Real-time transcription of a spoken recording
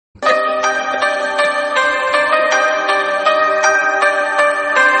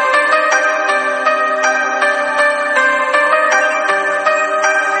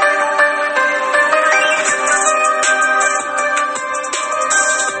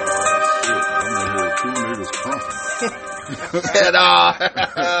at all.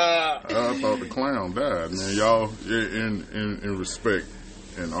 I thought the clown died, man. Y'all, in respect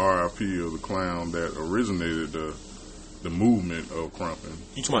and R.I.P. of the clown that originated the movement of crumping.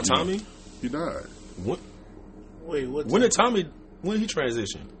 You talking about Tommy? He died. What? Wait, what? When did he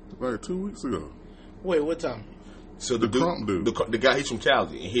transition? Like 2 weeks ago. Wait, what time? So The crump dude. the guy, he's from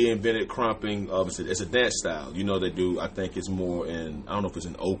Cali, and he invented crumping. It's a dance style. You know, they do. I think it's more in. I don't know if it's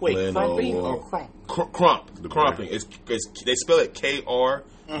in Oakland. Wait, crumping or crump? Crump. The crumping. It's they spell it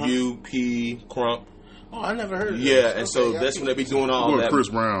KRUP. Crump. Oh, I never heard of Yeah, that. and so that's when they be doing all What that. Chris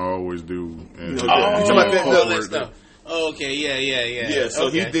Brown always do. And You talking about that- all that stuff. Oh, okay, yeah. Yeah, so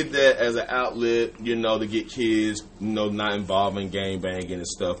okay. he did that as an outlet, you know, to get kids, you know, not involved in gang banging and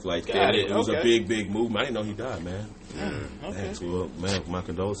stuff like Got that. it, It was a okay. big movement. I didn't know he died, man. Okay. Man, so, man, my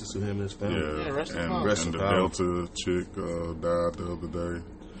condolences to him and his family. Yeah, rest in and, power. Rest and in the power. Delta chick died the other day.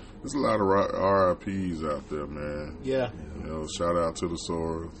 There's a lot of RIPs out there, man. Yeah. You know, shout out to the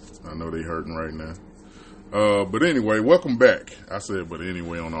Soros. I know they hurting right now. But anyway, welcome back. I said, but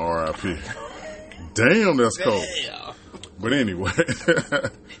anyway, on the RIP. Damn, that's cold. Yeah. But anyway.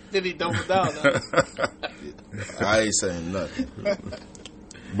 Did he double down? Huh? I ain't saying nothing.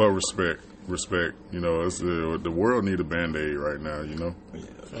 But respect. You know, it's, the world need a Band-Aid right now, you know.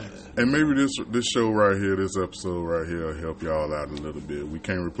 And maybe this show right here, this episode right here will help y'all out a little bit. We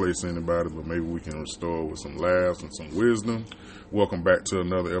can't replace anybody, but maybe we can restore with some laughs and some wisdom. Welcome back to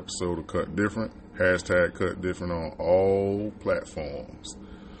another episode of Cut Different. Hashtag Cut Different on all platforms.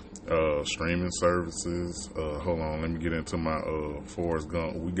 Streaming services. Hold on, let me get into my Forrest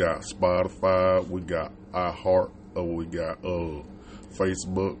Gump. We got Spotify, we got iHeart, we got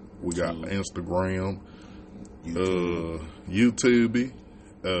Facebook, we got Instagram, YouTube,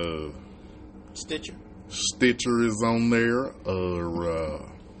 Stitcher is on there.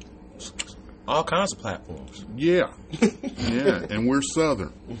 All kinds of platforms. Yeah, and we're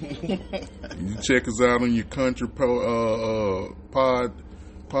Southern. You check us out on your country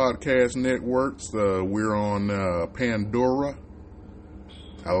podcast networks. We're on Pandora.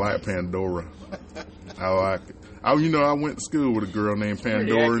 I like Pandora. I like it. I went to school with a girl named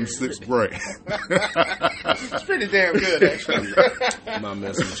Pandora in 6th grade. It's pretty damn good, actually. I'm not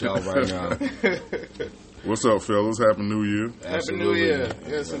messing with y'all right now. What's up, fellas? Happy New Year. Happy New Year.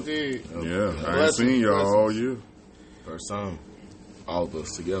 Yes, indeed. Yeah, I ain't seen y'all all year. First time. All of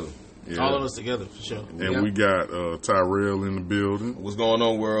us together. Yeah. All of us together, for sure. And we got Tyrell in the building. What's going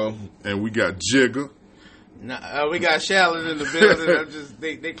on, world? And we got Jigger. Nah, we got Shallon in the building. I'm just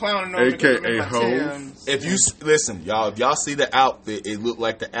they clowning on me because I'm in my AKA Timbs. If you listen, y'all, if y'all see the outfit, it looked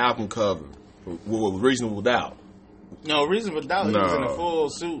like the album cover with Reasonable Doubt. No, Reasonable Doubt. He was in No. a full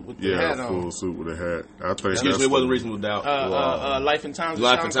suit with the hat on. full suit with a hat. I think Excuse me, it wasn't Reasonable Doubt. Life and Times. of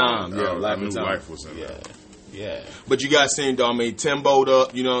Life and Sean Time. Connery. Yeah, I Life knew and Time. Life was in there. Yeah. But you guys seen, Timbo'd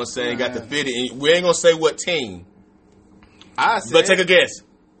up, you know what I'm saying? Got the fitted. And we ain't going to say what team, I said. but take a guess.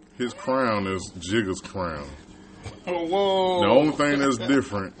 His crown is Jigger's crown. Oh, whoa. The only thing that's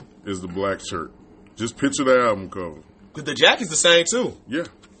different is the black shirt. Just picture the album cover. Because the jacket's the same, too. Yeah.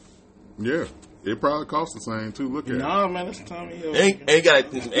 It probably costs the same too. Look at it. No, man, that's Tommy Hill. Ain't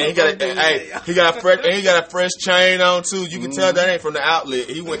got he got a fresh chain on too. You can tell that ain't from the outlet.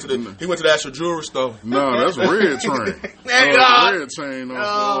 He went to the actual jewelry store. No, that's Red Train. Red Chain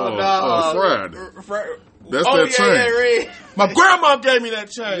on Friday. That's that chain. Red. My grandma gave me that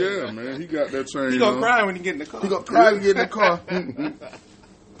chain. Yeah, man, he got that chain. He gonna on. cry when he get in the car. He gonna cry and get in the car.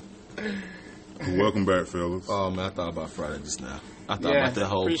 Welcome back, fellas. Oh man, I thought about Friday just now. I thought Yeah, about that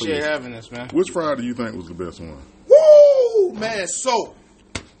whole. appreciate having us, man. Which Friday do you think was the best one? Woo, man! So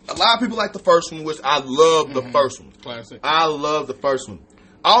a lot of people like the first one, which I love the first one. Classic. I love the first one.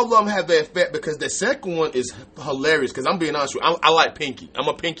 All of them have their effect because the second one is hilarious. Because I'm being honest with you, I like Pinky. I'm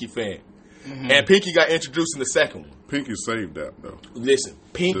a Pinky fan, and Pinky got introduced in the second one. Pinky saved that though. Listen,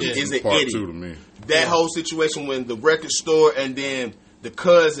 Pinky This is is an part idiot. 2 to me. That whole situation when the record store and then the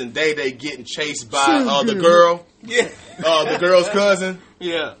cousin Day getting chased by the girl, Yeah. the girl's cousin.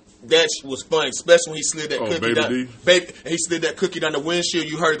 Yeah. That was funny, especially when he slid that cookie Baby down. D? He slid that cookie down the windshield.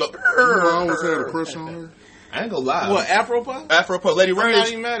 You heard it go. You know, I always had a crush on her. I ain't gonna lie. What, Afro Puff? Afro Puff, Lady I'm not Rage.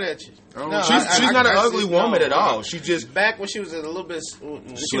 even mad at you. Oh, No, She's not an I ugly see- woman no. at all. She just Back when she was a little bit,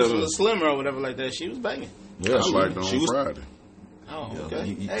 when she was a little slimmer or whatever like that, she was banging. yeah. I liked her she on was. Friday. Oh,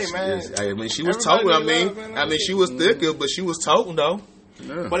 okay. Hey, man. I mean, she was Everybody toting. need love, man. She was thicker, but she was toting though.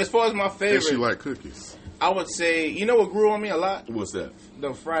 Yeah. But as far as my and favorite, she like cookies. I would say, you know what grew on me a lot? What's that?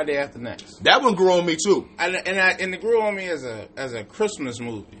 The Friday After Next. That one grew on me too. And it grew on me as a Christmas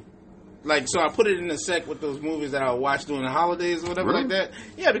movie. like, so I put it in the sec with those movies that I would watch during the holidays or whatever Really? like that.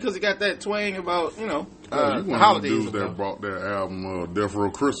 Yeah, because it got that twang about, You the one of the holidays. dudes that brought that album, Death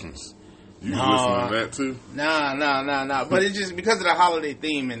Row Christmas. You listen to that too? Nah. But it's just because of the holiday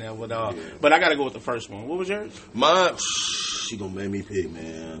theme in there. But I got to go with the first one. What was yours? Mine, she gonna make me pick,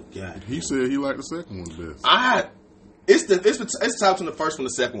 man. God. He said he liked the second one best. It's top from the first one,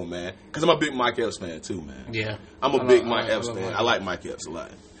 the second one, man. Because I'm a big Mike Epps fan too, man. Yeah. I'm a big Mike Epps fan. I like Mike Epps a lot,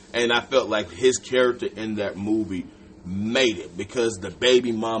 and I felt like his character in that movie made it because the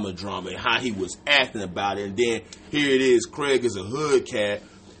baby mama drama and how he was acting about it, and then here it is, Craig is a hood cat.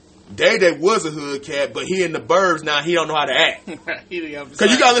 Day was a hood cat, but he in the burbs now. He don't know how to act.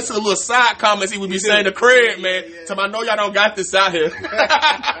 Because you gotta listen to the little side comments he would be saying to Craig, man. So I know y'all don't got this out here.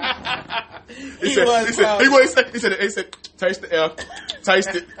 He said, taste the L, taste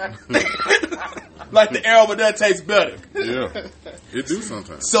it. Like the L, but that tastes better. Yeah, it do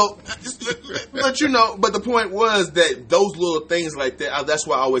sometimes. So, but the point was that those little things like that, that's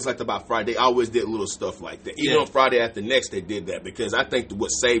what I always liked about Friday. They always did little stuff like that. Even on Friday After Next, they did that because I think what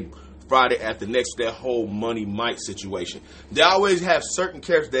saved Friday After Next, that whole Money Mike situation. They always have certain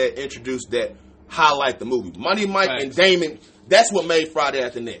characters that introduce that highlight the movie. Money Mike and Damon, that's what made Friday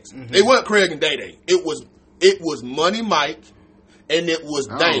After Next. Mm-hmm. It wasn't Craig and Day Day. It was Money Mike and it was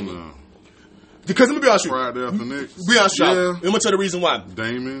Damon. Because let me be honest with you. Friday After Next. Be honest, y'all. Let me tell you the reason why.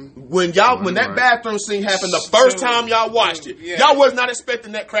 Damon. When that bathroom scene happened the first time y'all watched it, y'all was not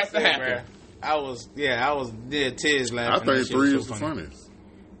expecting that crap to happen. I was dead tears laughing. I think 3 is the funniest.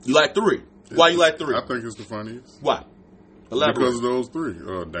 You like 3? Why you like 3? I think it's the funniest. Why? Elaborate. Because of those 3.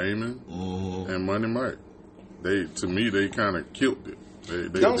 Damon and Money Mike. To me, they kind of killed it.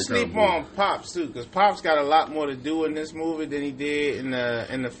 Don't sleep on Pops too, because Pops got a lot more to do in this movie than he did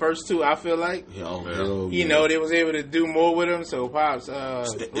in the first 2. I feel like, they was able to do more with him. So Pops,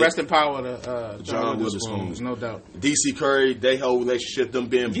 rest in power to John Witherspoon, no doubt. DC Curry, they whole relationship, them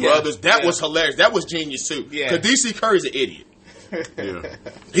being brothers, that was hilarious. That was genius too. Because DC Curry's an idiot. Yeah,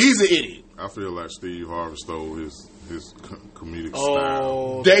 he's an idiot. I feel like Steve Harvey stole his comedic style.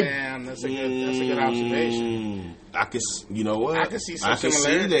 Oh, damn, that's a good observation. I can, you know what? I can see some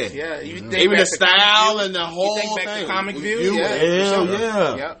similarities. Yeah, even the style and the whole thing. The comic view.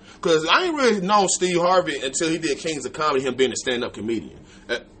 Yeah. Because I ain't really known Steve Harvey until he did Kings of Comedy. Him being a stand-up comedian.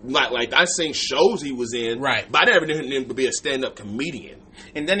 Like I seen shows he was in, right? But I never knew him to be a stand-up comedian.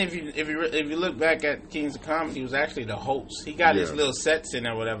 And then if you look back at Kings of Comedy, he was actually the host. He got his little sets in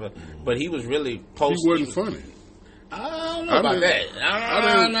or whatever, but he was really posting. He wasn't funny. I don't know about that.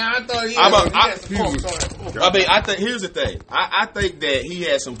 I thought he I think here's the thing. I think that he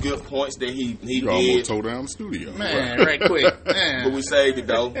had some good points that he did. Almost tore down the studio. Man, right quick. Man. But we saved it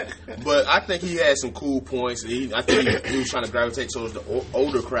though. But I think he had some cool points. I think he was trying to gravitate towards the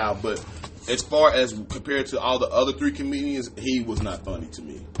older crowd. But as far as compared to all the other 3 comedians, he was not funny to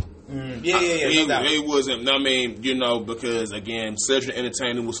me. He wasn't. I mean, because again, Cedric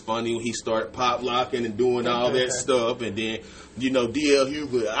Entertainment was funny when he started pop locking and doing all that stuff, and then D.L.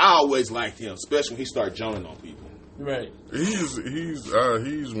 Hughley. I always liked him, especially when he started joning on people. Right. He's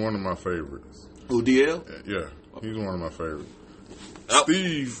one of my favorites. Who, D.L.? Yeah, he's one of my favorites.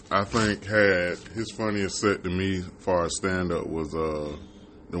 Steve, I think, had his funniest set to me as far as stand up was the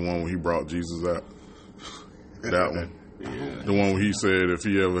one where he brought Jesus out. That one. Yeah. The one where he said if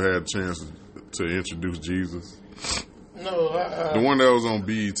he ever had a chance to introduce Jesus. No, the one that was on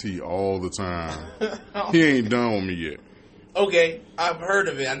BET all the time. He ain't done with me yet. Okay, I've heard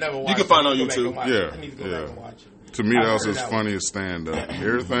of it. I never watched it. You can find it on YouTube. Yeah, I need to go back and watch it. To me, that was his funniest stand-up.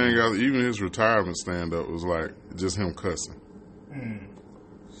 Everything else, even his retirement stand-up, was like just him cussing.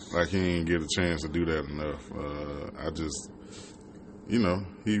 Like he didn't get a chance to do that enough. I just, he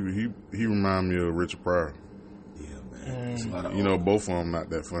reminded me of Richard Pryor. Both of them not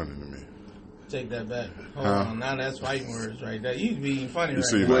that funny to me. Take that back. Hold on. Now that's fighting words right there. You being funny right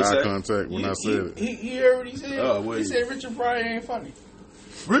now. You see my eye contact when I said it? He heard what he said? He said Richard Pryor ain't funny.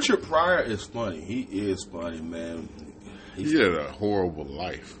 Richard Pryor is funny. He is funny, man. He had a horrible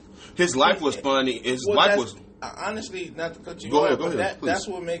life. His life was funny. His life was... Honestly, not to cut you off, but that's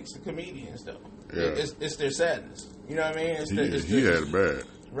what makes the comedians, though. Yeah. It's their sadness. You know what I mean? He had it bad.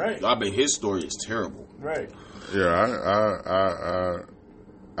 Right. I mean, his story is terrible. Right. Yeah,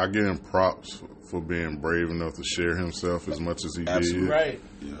 I give him props for being brave enough to share himself as much as he did. Right.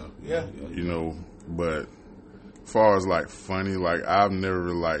 Yeah. But as far as like funny, like I've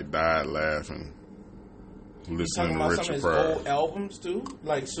never like died laughing listening to Richard Pryor. Some of his old albums too,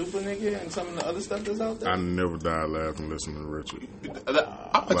 like Super Nigga and some of the other stuff that's out there. I never died laughing listening to Richard. And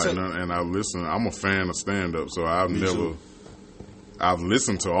I listen. I'm a fan of stand up, so I I've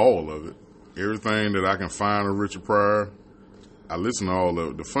listened to all of it. Everything that I can find of Richard Pryor, I listened to all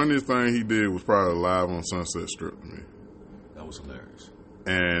of it. The funniest thing he did was probably Live on Sunset Strip to me. That was hilarious.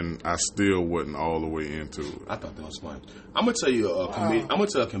 And I still wasn't all the way into it. I thought that was fun. I'm gonna tell you I'm gonna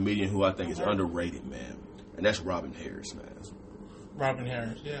tell a comedian who I think is underrated, man, and that's Robin Harris, man. Robin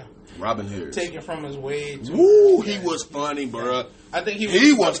Harris, yeah. Robin Harris. Taken from his way. Woo, he was funny, bro. I think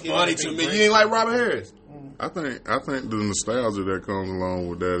he was funny to me. You ain't like Robin Harris? I think the nostalgia that comes along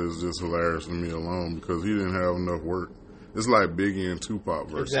with that is just hilarious to me alone because he didn't have enough work. It's like Biggie and Tupac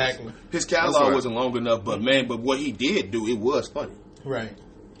versus. Exactly. His catalog wasn't long enough, but what he did do, it was funny. Right.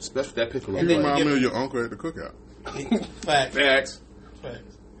 Especially that Piccolo. You remind me of your uncle at the cookout. Facts.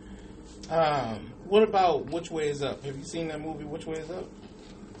 What about Which Way Is Up? Have you seen that movie, Which Way Is Up?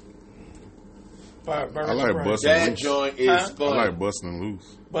 I like Bustin' That Loose. joint is fun. I like Bustin'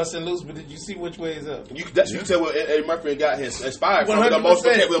 Loose. Bustin' Loose, but did you see Which Way Is Up? You tell where Eddie Murphy got his inspired from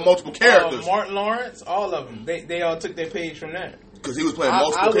with multiple characters. Martin Lawrence, all of them. They all took their page from that. Because he was playing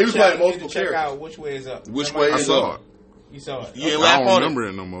multiple characters. Check out Which Way Is Up. Which Way Is Up? You saw it. You didn't laugh on it. I don't remember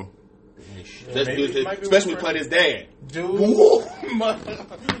it no more. Especially when he played his dad. Dude.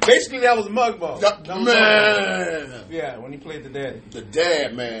 Basically, that was Mugball. Man. Yeah, when he played the dad. The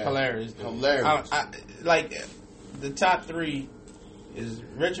dad, man. Hilarious. Dude. Hilarious. Like, the top three is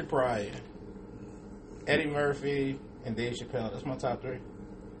Richard Pryor, Eddie Murphy, and Dave Chappelle. That's my top three.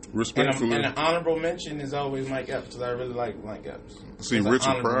 Respectfully. And an honorable mention is always Mike Epps, because I really like Mike Epps. See,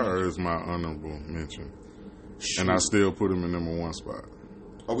 Richard Pryor is my honorable mention. Shoot. And I still put him in number one spot.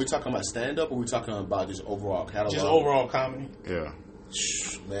 Are we talking about stand-up or are we talking about just overall catalog? Just overall comedy. Yeah.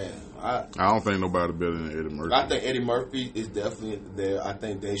 Man, I don't think nobody better than Eddie Murphy. I think Eddie Murphy is definitely there. I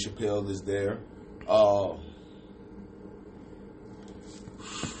think Dave Chappelle is there.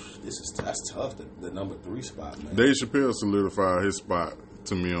 That's tough. The number 3 spot, man. Dave Chappelle solidified his spot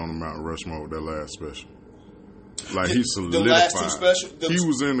to me on the Mount Rushmore with that last special. Like he solidified. The last 2 specials. He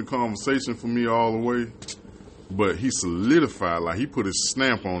was in the conversation for me all the way. But he solidified, like he put his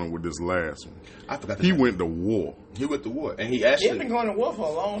stamp on it with this last one. I forgot. He went to war. He went to war, and he actually. He's been going to war for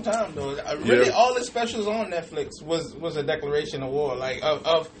a long time, though. Really, all his specials on Netflix was a declaration of war, like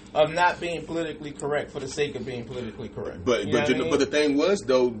of not being politically correct for the sake of being politically correct. But the thing was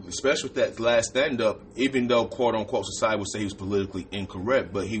though, especially with that last stand up, even though quote unquote society would say he was politically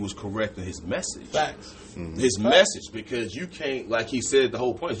incorrect, but he was correct in his message. Facts. Mm-hmm. His message, because you can't, like he said, the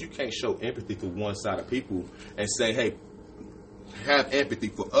whole point is you can't show empathy for one side of people and say, hey, have empathy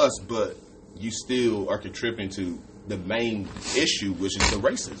for us, but you still are contributing to the main issue, which is the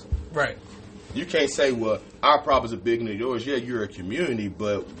racism. Right. You can't say, well, our problems are bigger than yours. Yeah, you're a community,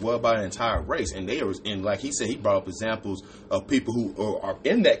 but what about an entire race? And like he said, he brought up examples of people who are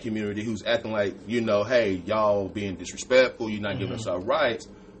in that community who's acting like, hey, y'all being disrespectful, you're not giving us our rights,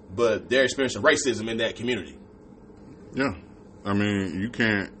 but they're experiencing racism in that community. Yeah. I mean, you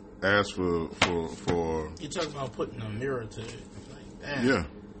can't ask for You talk about putting a mirror to it. Like, damn. Yeah.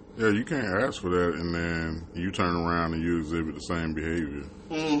 Yeah, you can't ask for that, and then you turn around and you exhibit the same behavior.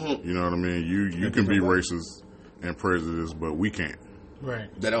 Mm-hmm. You know what I mean? You can be racist and prejudiced, but we can't.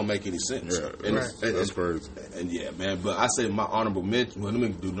 Right. That don't make any sense. Yeah, that's crazy. And yeah, man. But I say my honorable mention. Well, let me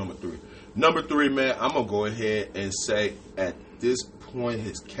do number 3. Number 3, man. I'm gonna go ahead and say at this point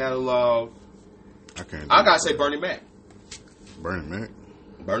his catalog. I gotta say Bernie Mac. Bernie Mac.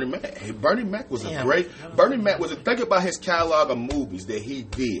 Hey, Bernie Mac was a great. Bernie Mac was think about his catalog of movies that he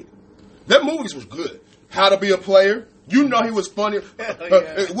did. Their movies was good. How to Be a Player. You know he was funny.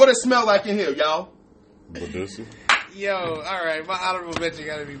 What it smell like in here, y'all? Medusa. Yo, all right. My honorable mention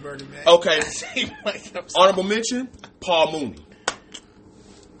got to be Bernie Mac. Okay. Honorable mention, Paul Mooney.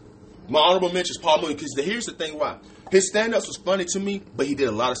 My honorable mention is Paul Mooney because here's the thing why. His stand-ups was funny to me, but he did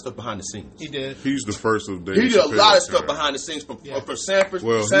a lot of stuff behind the scenes. He did. He's the first of Dave. He did a lot of stuff behind the scenes from Sanford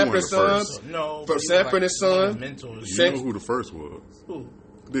and Sons. No, from Sanford and Sons. You know who the first was? Who?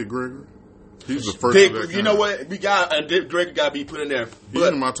 Dick Gregory. He's the first. You know what? Dick Gregory got to be put in there. He's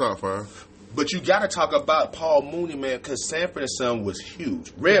in my top 5. But you got to talk about Paul Mooney, man, because Sanford and Son was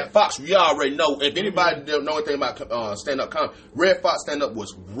huge. Red Fox, we already know. If anybody don't know anything about stand-up comedy, Red Fox stand-up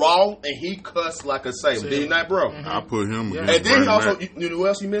was raw, and he cussed like a sailor. Did he not, bro? Mm-hmm. I put him against And then Bernie he also, Mac. you know who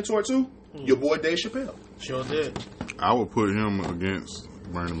else he mentored too? Your boy Dave Chappelle. Sure did. I would put him against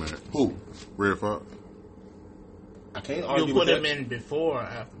Bernie Mac. Who? Red Fox. I can't argue You put with him in before or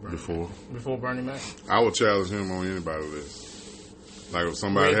after Bernie? Before Bernie Mac? I would challenge him on anybody's list. Like if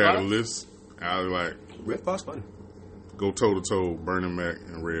somebody had a list, I would like Red Fox funny. Go toe to toe, Bernie Mac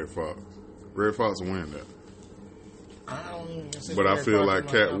and Red Fox. Red Fox will win that. I don't even consider But I Red feel Fox like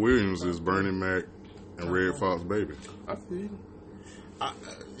my Cat top. Williams is Bernie Mac and Red Fox baby. I feel you.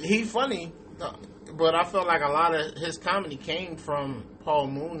 He's funny, but I felt like a lot of his comedy came from Paul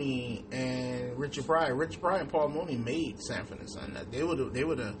Mooney and Richard Pryor. Richard Pryor and Paul Mooney made Sanford and Son. They were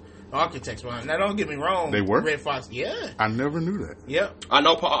the architects behind. Now, don't get me wrong. They were? Red Fox, yeah. I never knew that. Yep. I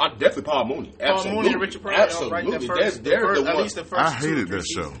know definitely Paul Mooney. Absolutely. Paul Mooney and Richard Pryor. Absolutely. Right, at least the first I hated that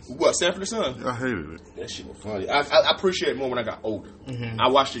show. What, Sanford and Son? I hated it. That shit was funny. I appreciate it more when I got older. Mm-hmm. I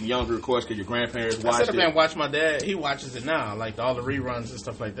watched it younger, of course, because your grandparents watched it. I sit up and watch my dad. He watches it now, like all the reruns and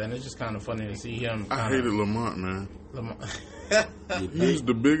stuff like that. And it's just kind of funny to see him. I hated Lamont, man. He's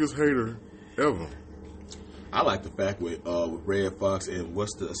the biggest hater ever. I like the fact with Red Fox and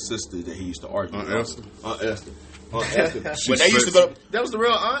what's the sister that he used to argue with? Esther. Esther. When they used to go, that was the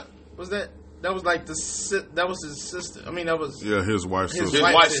real aunt. Was that? That was like that was his sister. I mean, that was his wife's sister. His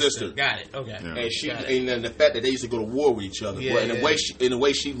wife's sister. Got it. Okay. Yeah. And then the fact that they used to go to war with each other. In the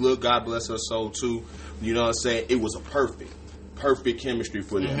way she looked, God bless her soul too. You know what I'm saying? It was a perfect chemistry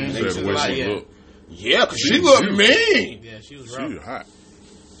for them. Mm-hmm. The way she looked. Yeah, because she looked mean. Yeah, she was rough. She hot.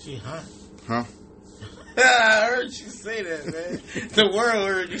 She hot. Huh? I heard you say that, man. The world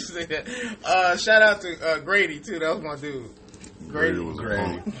heard you say that. Shout out to Grady too. That was my dude. Grady was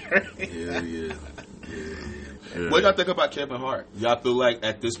Grady. Yeah. What y'all think about Kevin Hart? Y'all feel like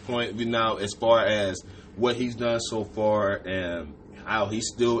at this point now, as far as what he's done so far and how he's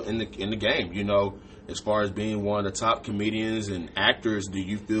still in the game, you know, as far as being one of the top comedians and actors, do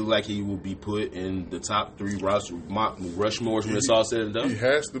you feel like he will be put in the top 3 Rushmores when it's all said and done? He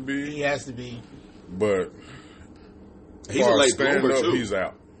has to be. He has to be. But he's a late bloomer too. He's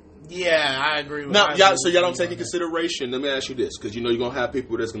out. Yeah, I agree with that. Now, so y'all don't take in consideration. Let me ask you this, because you know you're gonna have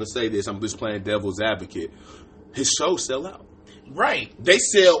people that's gonna say this. I'm just playing devil's advocate. His shows sell out. Right. They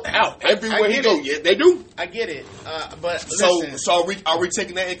sell out everywhere he go. Yeah, they do. I get it. But so are we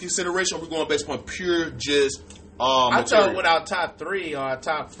taking that in consideration? Or are we going based upon pure just? I thought with our top 3 or our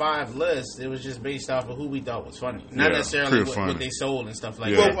top 5 list, it was just based off of who we thought was funny, not necessarily what they sold and stuff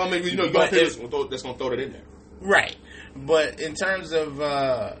like that. Well, I mean, you know, you got people that's going to throw that in there, right? But in terms of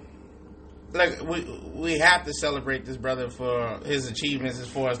like we have to celebrate this brother for his achievements as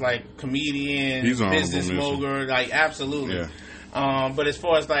far as like comedian, business mogul, like absolutely. Yeah. But as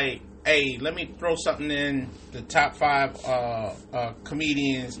far as like, hey, let me throw something in the top 5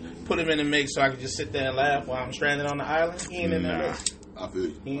 comedians, put him in the mix so I can just sit there and laugh while I'm stranded on the island. He ain't in that list. I feel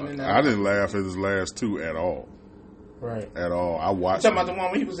you. I didn't laugh at his last 2 at all. Right. At all. I watched. You talking about the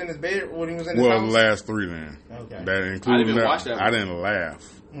one when he was in his bed? When he was in his house? house? The last 3 then. Okay. That including that. I didn't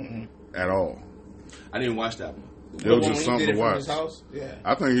laugh at all. I didn't watch that one. It was just something to watch. Yeah.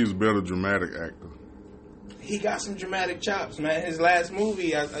 I think he's a better dramatic actor. He got some dramatic chops, man. His last movie,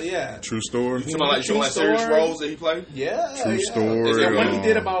 yeah. True Story. Some like serious roles that he played. Yeah. True Story. What he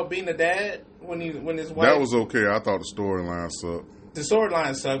did about being a dad when his wife. That was okay. I thought the storyline sucked. The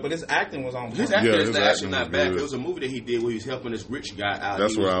storyline sucked, but his acting was on point. His acting is actually not bad. It was a movie that he did where he was helping this rich guy out.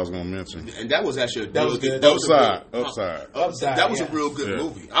 That's what I was going to mention. And that was actually that was good. Upside. That was a real good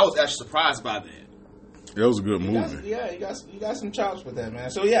movie. I was actually surprised by that. It was a good movie. You got some chops with that,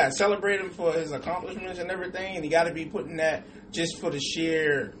 man. So yeah, celebrate him for his accomplishments and everything, and you got to be putting that just for the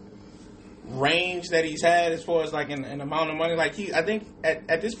sheer range that he's had as far as like an amount of money. Like I think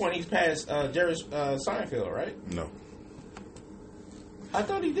at this point he's passed Jerry Seinfeld, right? No. I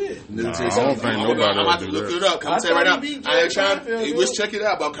thought he did. No, I don't think nobody. I'm about to look it up. I'm tell you right now. I ain't trying. Let's check it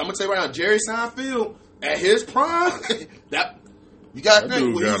out. But I'm gonna tell you right now. Jerry Seinfeld at his prime. You gotta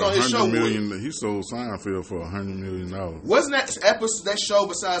think when he was on his show. He sold Seinfeld for $100 million. Wasn't that show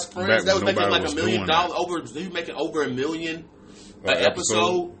besides Friends that was making like $1 million over? He was making over $1 million an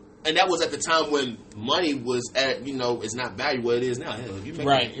episode. And that was at the time when money was at, it's not valued what it is now.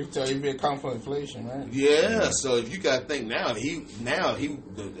 Right. You'd be accounting for inflation, right? Yeah. So if you got to think now,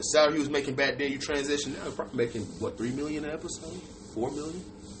 the salary he was making back then, you transition now, probably making, what, $3 million an episode? $4 million?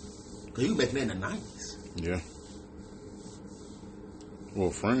 Because he was making that in the 90s. Yeah. Well,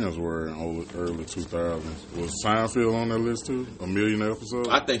 Friends were in early 2000s. Was Seinfeld on that list too? $1 million episode?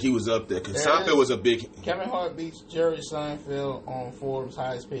 I think he was up there because Seinfeld was a big. Kevin Hart beats Jerry Seinfeld on Forbes'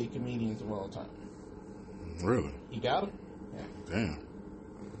 highest paid comedians of all time. Really? You got him? Yeah. Damn.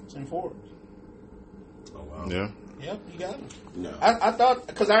 It's in Forbes. Oh wow. Yeah. Yep, you got him. No. I thought,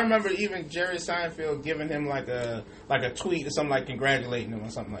 because I remember even Jerry Seinfeld giving him like a tweet or something, like congratulating him or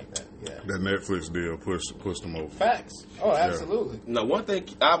something like that. Yeah. That Netflix deal pushed him over. Facts. Oh, absolutely. Yeah. Now, one thing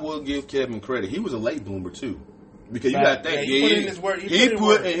I will give Kevin credit, he was a late bloomer too. Because you got to think, he put in his work. He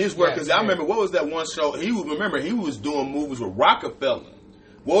put in his work because I remember what was that one show? He was doing movies with Rockefeller.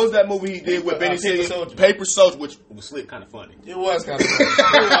 What was that movie he did with Benny Higgins? Paper Soldier, which was slick, kind of funny. It was kind of funny.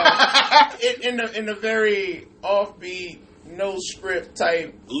 In the very offbeat, no script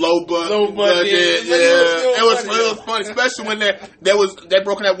type, low budget. Yeah, it was funny, especially when they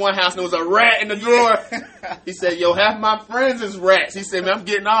broke in that one house and there was a rat in the drawer. He said, "Yo, half my friends is rats." He said, "Man, I'm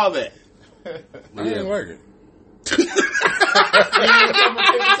getting all that." I didn't like it. You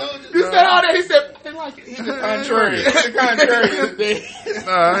said all that. He said, "I didn't like it." He's the contrary. He's the contrary.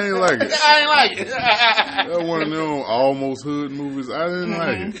 Nah, I ain't like it. I ain't like it. That one of them almost hood movies. I didn't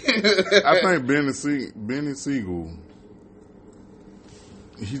like it. I think Benny Siegel,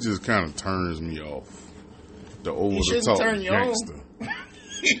 he just kind of turns me off. The over the top gangster.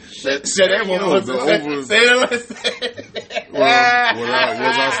 Say that one more time. Say it. Was I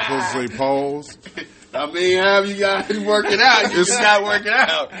supposed to say pause? I mean, how you got to work it out? You just got to work it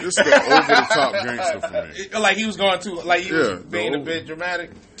out. It's the over the top gangster for me. Like he was going to, like he was being a bit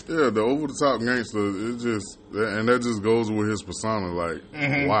dramatic. Yeah, the over the top gangster. It just, and that just goes with his persona. Like,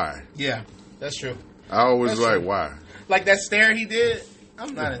 why? Yeah, that's true. I always why. Like that stare he did.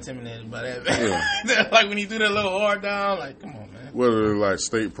 I'm not intimidated by that, man. Yeah. Like when he do that little hard down, like, come on, man. Whether like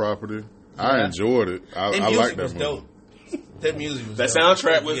State Property, I enjoyed it. I like that movie. Dope. That music was that dope.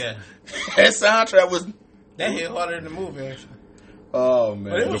 Soundtrack was that soundtrack was that hit harder than the movie actually. Oh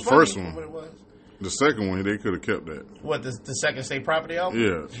man, the first one. What it was. The second one they could have kept that. What the second State Property album?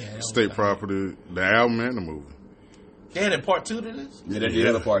 Yeah State Property, the album and the movie. They had a part 2 to this? Yeah, they did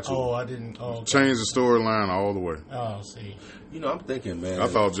have a part 2. Oh, I didn't. Oh, okay. Changed the storyline all the way. Oh, see. You know, I'm thinking, man. I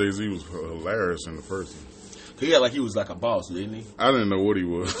thought Jay-Z was hilarious in the first one. He had like he was like a boss, didn't he? I didn't know what he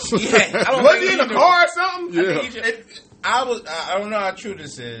was. Yeah, was he in the car or something? Yeah. I don't know how true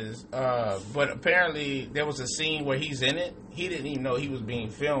this is, but apparently there was a scene where he's in it. He didn't even know he was being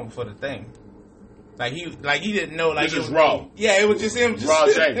filmed for the thing. Like he didn't know. Like it was raw. Yeah, it was just him raw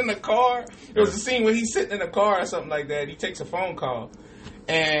sitting in the car. It was a scene where he's sitting in the car or something like that. He takes a phone call,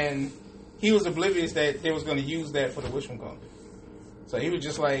 and he was oblivious that they was going to use that for the wishbone. So he was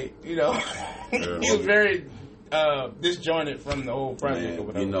just like, he was very disjointed from the whole project or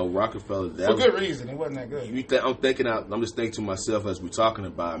whatever. You know, Rockefeller. For good reason, it wasn't that good. I'm just thinking to myself as we're talking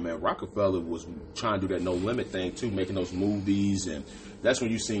about it, man, Rockefeller was trying to do that no limit thing too, making those movies, and that's when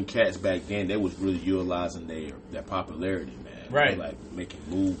you seen cats back then. They was really utilizing their popularity, man. Right, like making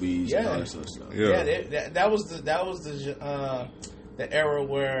movies and all that sort of stuff. Yeah, that was the era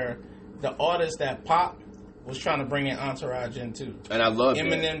where the artists that pop was trying to bring in Entourage in too. And I love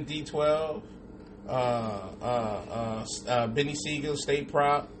Eminem, D12, Benny Siegel, State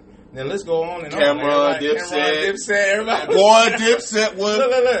Prop. Now let's go on and Cameron, on. Dipset, everybody. Boy, Dipset was.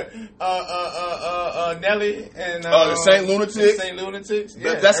 Look. Nelly and the Saint Lunatics. Saint Lunatics.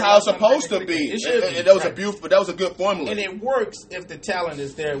 Yeah, that's how it's supposed to be. It should be. That was a good formula. And it works if the talent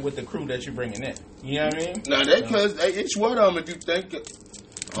is there with the crew that you're bringing in. You know what I mean? Now each one of them, if you think.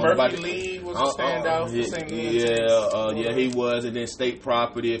 Murphy Lee was a standout for St. Louis. Yeah, he was. And then State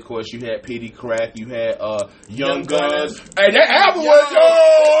Property, of course, you had Petey Crack, you had Young Guns. Hey, that album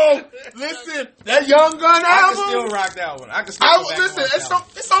was listen, that Young Gun album. I can still rock that one.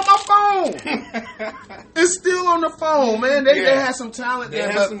 It's on my phone. It's still on the phone, man. They had some talent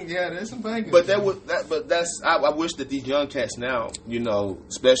there. There's some bangers. But I wish that these young cats now, you know,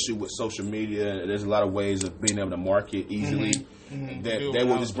 especially with social media, there's a lot of ways of being able to market easily. Mm-hmm. That they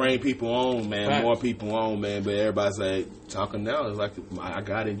will just bring people on, man. Right. More people on, man. But everybody's like talking now. It's like I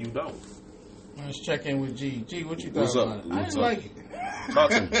got it, you don't. Let's check in with G. G, what you thought about it? I didn't like it. Talk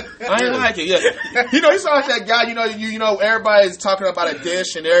to me. I didn't like it. Yeah, you know, he sounds like that guy. You know, everybody's talking about a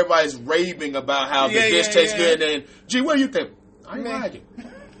dish and everybody's raving about how the dish tastes good. And then, G, what do you think? I didn't like it.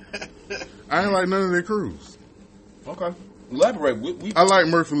 I ain't like none of their crews. Okay, elaborate. I like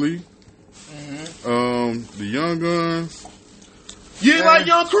Murphy Lee. Mm-hmm. The Young Guns. You ain't like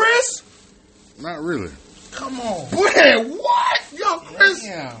Young Chris? Not really. Come on. Man, what? Young Chris?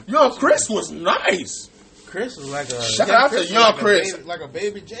 Damn. Young Chris was nice. Chris was like a... Shout out to Young Chris. Like a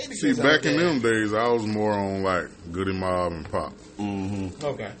baby Jada. See, back in them days, I was more on like Goody Mob and Pop. Mm-hmm.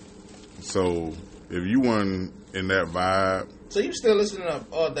 Okay. So, if you weren't in that vibe... So you still listening to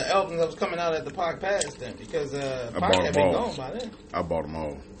the albums that was coming out at the Pac Pass then? Because Pac had been gone by then. I bought them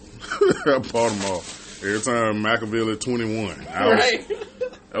all. I bought them all. Every time Machiavelli 21.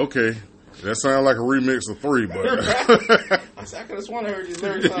 Okay. That sounds like a remix of 3, but... I could have sworn I heard these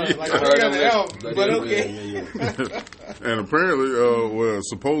lyrics like I heard the album, but okay. And apparently,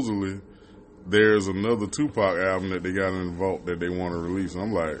 supposedly, there's another Tupac album that they got in the vault that they want to release. And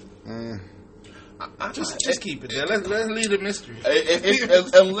I'm like, just keep it there. Let's leave the mystery.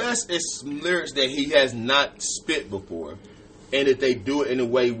 Unless it's lyrics that he has not spit before. And if they do it in a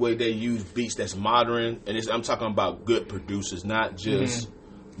way where they use beats that's modern, and I'm talking about good producers, not just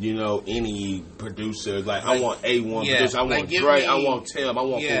any producer. Like I want A1 producer. I want Dre. I want Tim. I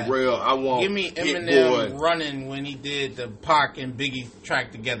want Pharrell. I want. Give me Eminem running when he did the Pac and Biggie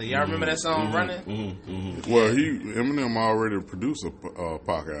track together. Y'all remember that song Running? Well, Eminem already produced a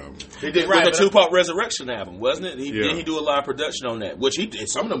Pac album. He did with the Tupac Resurrection album, wasn't it? Didn't he do a live production on that? Which he did.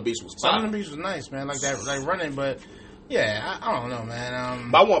 Some of them beats was fire. Some of them beats was nice, man. Like that, like Running, but. Yeah, I don't know, man.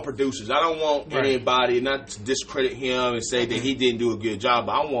 But I want producers. I don't want anybody, not to discredit him and say that he didn't do a good job,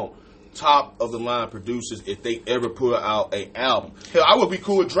 but I want top of the line producers if they ever put out an album. Hell, I would be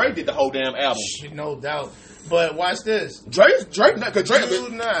cool if Drake did the whole damn album. No doubt. But watch this. Drake, not.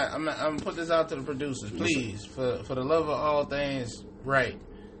 I'm gonna put this out to the producers, please, for the love of all things right.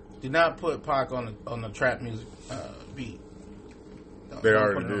 Do not put Pac on the trap music beat. They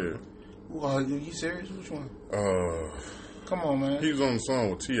already did. Are you serious? Which one? Come on, man. He was on the song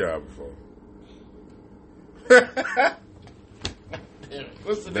with T.I. before.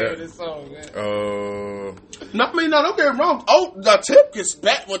 What's the name of this song, man? No, don't get me wrong. Tip gets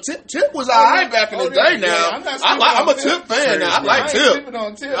back. Well, Tip was alright back in the day. Now I'm a Tip fan. Now I like Tip.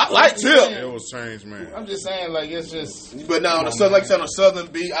 I like Tip. It was changed, man. I'm just saying, like it's just. But now on the Southern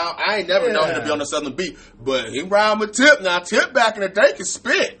beat, I ain't never known him to be on the Southern beat. But he rhyme with Tip. Now Tip back in the day can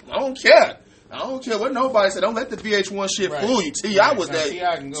spit. I don't care what nobody said. Don't let the VH1 shit fool you. T.I. was that.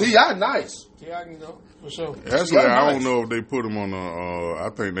 T.I. nice. T.I. can go. For sure. Actually, I don't know if they put him on I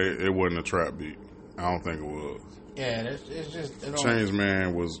think it wasn't a trap beat. I don't think it was. Yeah, it's just. Change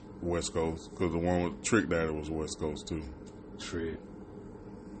Man was West Coast because the one with Trick Daddy was West Coast too. Trick.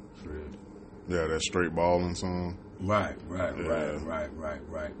 Yeah, that straight balling song. Right.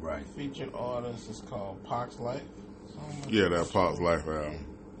 Featured artist is called Pac's Life. Yeah, that Pac's Life album.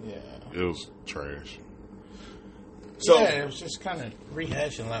 Yeah. It was trash. So it was just kind of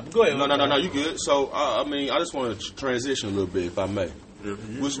rehashing. Like, go ahead. No, you good. So I just want to transition a little bit, if I may. Yeah,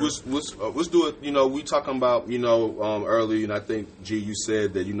 let's do it. We talking about earlier, and I think G, you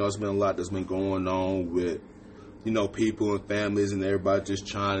said that it's been a lot that's been going on with people and families and everybody just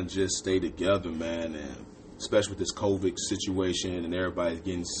trying to just stay together, man, and especially with this COVID situation and everybody's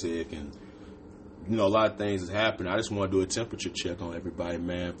getting sick and. A lot of things is happening. I just want to do a temperature check on everybody,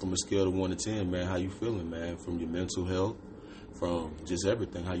 man. From a scale of 1 to 10, man, how you feeling, man? From your mental health, from just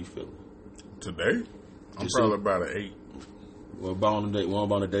everything, how you feeling? Today, I'm probably about an 8. What about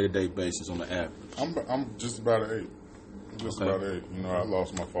on a day-to-day basis, on the average? I'm just about an 8. About 8. I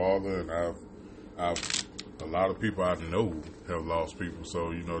lost my father, and I've a lot of people I know have lost people.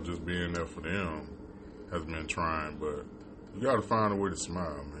 So just being there for them has been trying. But you got to find a way to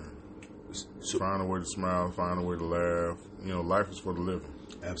smile, man. Find a way to smile, find a way to laugh. Life is for the living.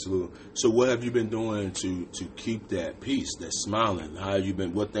 Absolutely. So what have you been doing to keep that peace, that smiling? How have you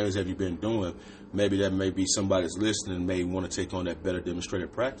been? What things have you been doing? Maybe that may be somebody's listening and may want to take on that better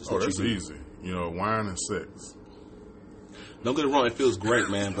demonstrated practice. That's easy. Wine and sex. Don't get it wrong, it feels great,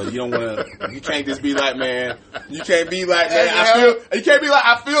 man, but you don't want to, you can't just be like, man, you can't be like, man,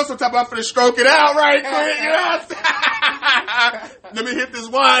 I feel some type of, I'm finna stroke it out right quick, Let me hit this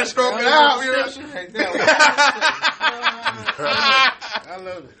wine, stroke it out, I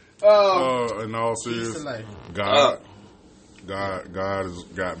love it. In all seriousness, God has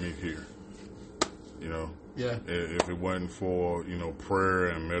got me here. Yeah. If it wasn't for, prayer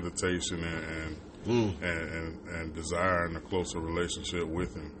and meditation and desiring a closer relationship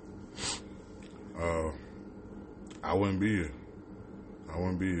with him, I wouldn't be here.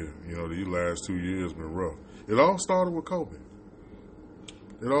 These last 2 years been rough. It all started with COVID.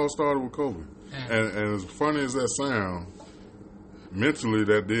 And as funny as that sounds, mentally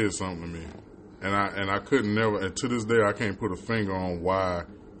that did something to me. And I couldn't never, and to this day I can't put a finger on why.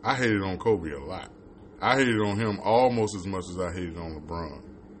 I hated on Kobe a lot. I hated on him almost as much as I hated on LeBron.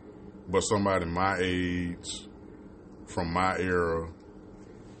 But somebody my age, from my era,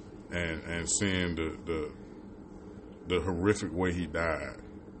 and seeing the horrific way he died,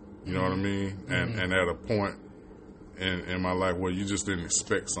 you know what I mean? And at a point in my life where you just didn't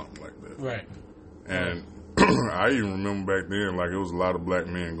expect something like that. Right. And I even remember back then, like, it was a lot of black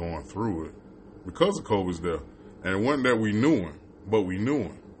men going through it because of Kobe's death. And it wasn't that we knew him, but we knew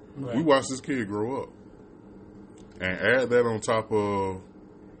him. Right. We watched this kid grow up. And add that on top of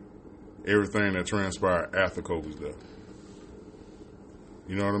everything that transpired after Kobe's death.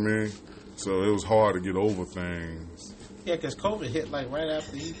 You know what I mean? So it was hard to get over things. Yeah, because COVID hit like right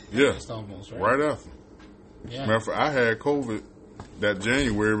after he passed almost, right? Right after. Yeah. Matter of fact, I had COVID that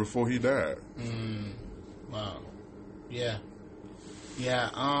January before he died. Wow. Yeah.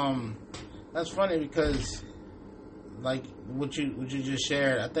 Yeah. That's funny because, like what you just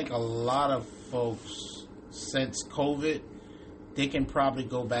shared, I think a lot of folks since COVID they can probably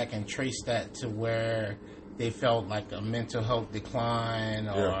go back and trace that to where they felt like a mental health decline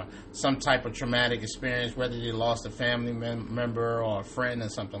or some type of traumatic experience, whether they lost a family member or a friend or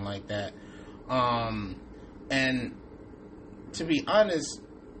something like that. And to be honest,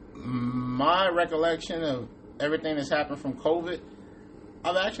 my recollection of everything that's happened from COVID,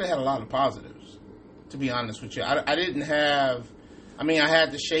 I've actually had a lot of positives, to be honest with you. I didn't have, I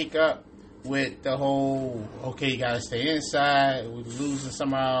had to shake up with the whole, okay, you got to stay inside, we're losing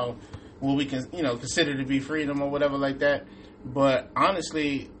somehow what we can, consider to be freedom or whatever like that. But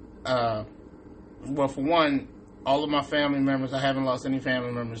honestly, well, for one, all of my family members, I haven't lost any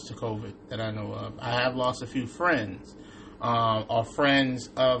family members to COVID that I know of. I have lost a few friends, or friends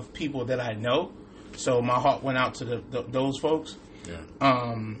of people that I know. So my heart went out to those folks. Yeah.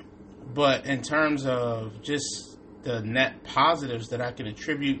 But in terms of just the net positives that I can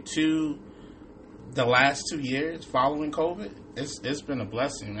attribute to the last 2 years following COVID, it's been a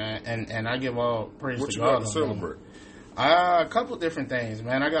blessing, man. And I give all praise to God. What you got to celebrate? A couple different things,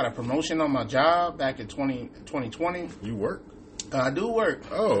 man. I got a promotion on my job back in 2020. You work? I do work.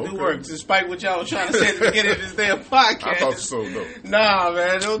 Oh, I do work, despite what y'all was trying to say at the beginning of this damn podcast. I thought so, though. Nah,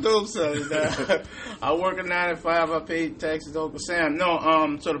 man, don't do so. I work a 9 to 5. I pay taxes to Uncle Sam.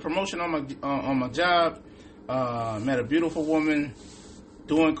 No, so the promotion on my job, met a beautiful woman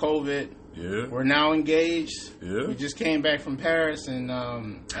during COVID. Yeah. We're now engaged. Yeah. We just came back from Paris and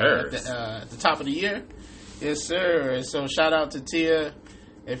Paris. At the top of the year. Yes, sir. So shout out to Tia.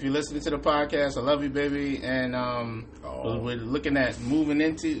 If you're listening to the podcast, I love you, baby. And we're looking at moving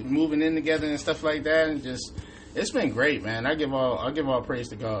in together and stuff like that, and just it's been great, man. I give all praise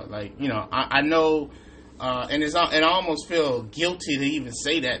to God. Like, I know, and I almost feel guilty to even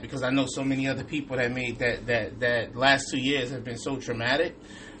say that because I know so many other people that made that last 2 years have been so traumatic,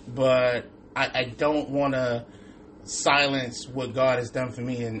 but I don't want to silence what God has done for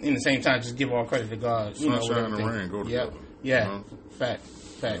me, and in the same time just give all credit to God. Sunshine and rain go together. Yeah. Fact.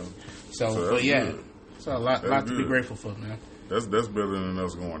 So but yeah, good. So a lot to be grateful for, man. That's better than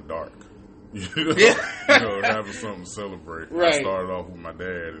us going dark. Yeah. Having something to celebrate. Right. I started off with my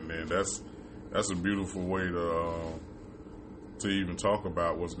dad, and then that's a beautiful way to even talk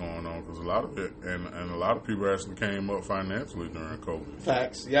about what's going on, because a lot of it and a lot of people actually came up financially during COVID.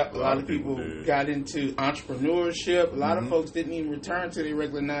 Facts. Yep. A lot of people got into entrepreneurship. A lot of folks didn't even return to their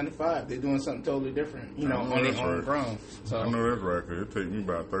regular 9 to 5. They're doing something totally different, on their own ground. So I know that's right, because it take me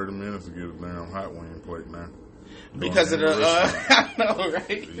about 30 minutes to get a damn hot wing plate now. Because of the, I know, right?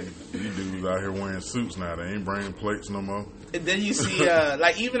 These dudes out here wearing suits now. They ain't bringing plates no more. And then you see,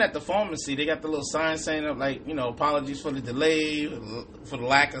 even at the pharmacy, they got the little sign saying, apologies for the delay, for the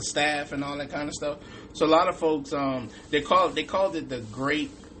lack of staff and all that kind of stuff. So a lot of folks, they called it the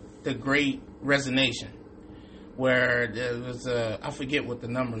Great Resignation, where there was I forget what the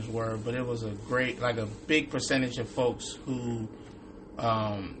numbers were, but it was a big percentage of folks who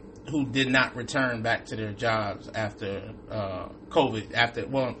did not return back to their jobs after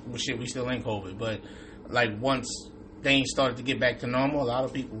COVID. We still in COVID, but once things started to get back to normal, a lot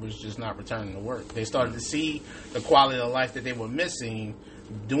of people was just not returning to work. They started to see the quality of life that they were missing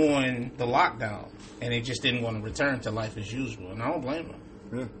during the lockdown, and they just didn't want to return to life as usual. And I don't blame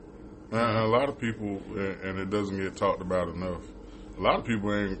them. Yeah, a lot of people, and it doesn't get talked about enough. A lot of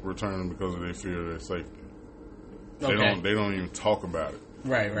people ain't returning because of their fear of their safety. Okay. They don't even talk about it.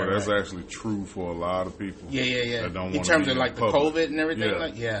 Right. But that's actually true for a lot of people. Yeah. That don't in terms of the COVID and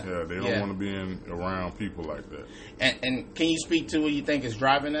everything. Yeah, they don't want to be around people like that. And can you speak to what you think is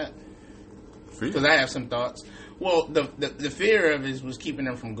driving that? Fear. Because I have some thoughts. Well, the fear of it was keeping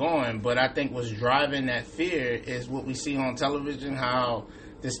them from going, but I think what's driving that fear is what we see on television, how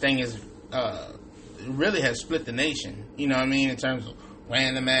this thing is really has split the nation. You know what I mean? In terms of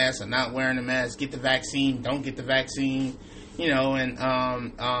wearing the mask or not wearing the mask, get the vaccine, don't get the vaccine.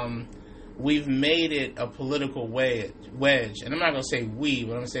 And we've made it a political wedge. And I'm not going to say we,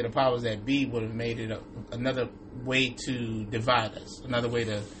 but I'm going to say the powers that be would have made it another way to divide us, another way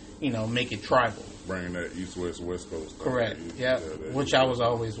to, make it tribal. Bringing that West Coast. Correct. Yeah. Which I was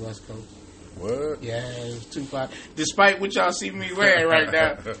always West Coast. What? Yeah, it was Tupac. Despite what y'all see me wearing right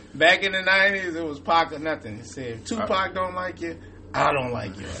now, back in the 90s, it was Pac or nothing. It said, if Tupac don't like you, I don't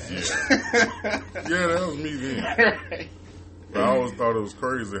like you. Yeah, that was me then. Right. But I always thought it was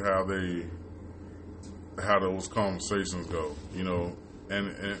crazy how those conversations go, and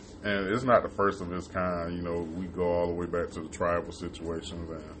it's not the first of its kind. We go all the way back to the tribal situations,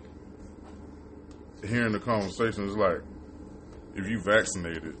 and hearing the conversation is like, if you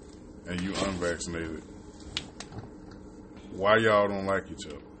vaccinated and you unvaccinated, why y'all don't like each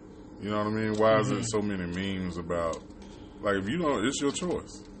other? You know what I mean? Why is there so many memes about Like, if you don't, it's your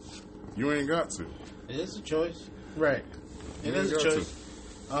choice. You ain't got to. It is a choice. Right. It is a choice.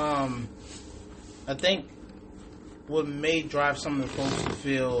 I think what may drive some of the folks to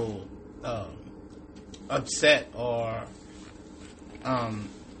feel upset or I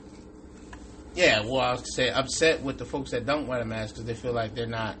was to say upset with the folks that don't wear the mask because they feel like they're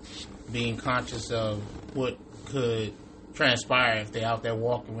not being conscious of what could transpire if they're out there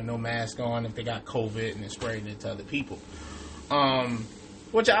walking with no mask on, if they got COVID and they're spreading it to other people.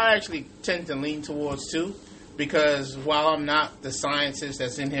 Which I actually tend to lean towards too, because while I'm not the scientist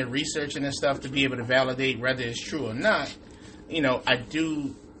that's in here researching this stuff to be able to validate whether it's true or not,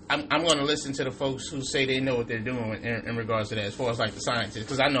 I'm going to listen to the folks who say they know what they're doing in regards to that, as far as like the scientists,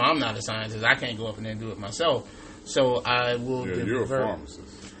 because I know I'm not a scientist. I can't go up in there and do it myself. So I will. Yeah, you're a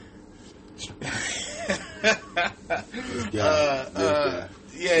pharmacist.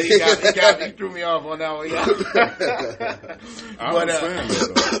 Yeah, he got me. He threw me off on that one. Yeah. I understand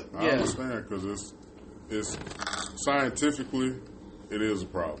that, though. I understand, because it's scientifically, it is a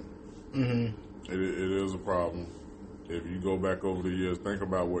problem. Mm-hmm. It is a problem. If you go back over the years, think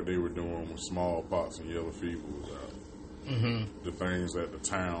about what they were doing when smallpox and yellow fever was out. Mm-hmm. The things that the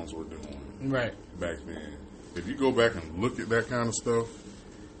towns were doing back then. If you go back and look at that kind of stuff,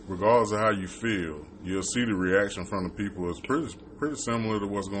 regardless of how you feel, you'll see the reaction from the people is pretty similar to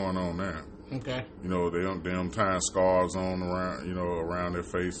what's going on now. Okay. Them tying scarves on around their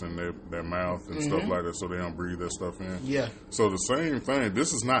face and their mouth and stuff like that, so they don't breathe that stuff in. Yeah. So the same thing.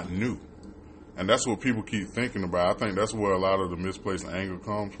 This is not new, and that's what people keep thinking about. I think that's where a lot of the misplaced anger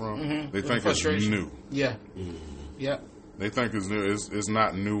comes from. Mm-hmm. They think it's new. Yeah. Mm-hmm. Yeah. They think it's new. It's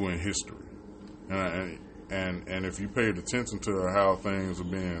not new in history, and if you paid attention to how things are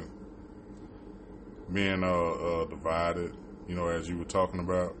being divided, as you were talking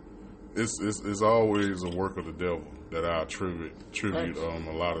about, it's always a work of the devil that I attribute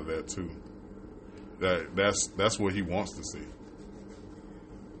a lot of that to. That's what he wants to see.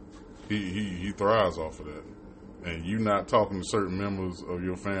 He thrives off of that, and you not talking to certain members of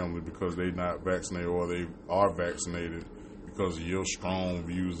your family because they not vaccinated or they are vaccinated because of your strong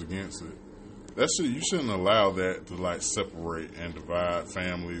views against it. You shouldn't allow that to separate and divide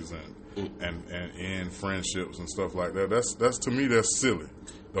families and end friendships and stuff like that. That's to me, that's silly.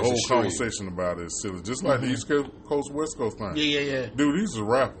 The whole conversation about it is silly. Just like the East Coast, West Coast thing. Yeah. Dude, these are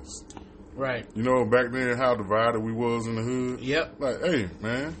rappers. Right. Back then, how divided we was in the hood. Yep. Like, hey,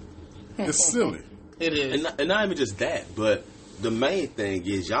 man, it's silly. It is. And not even just that, but the main thing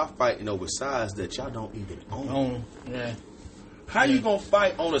is y'all fighting over sides that y'all don't even own. Yeah. How you gonna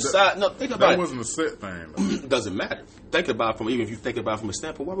fight on a side? No, think about it. That wasn't a set thing. Doesn't matter. Think about it even if you think about it from a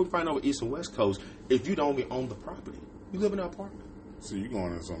standpoint, why are we fighting over East and West Coast if you don't even own the property? You live in an apartment. So you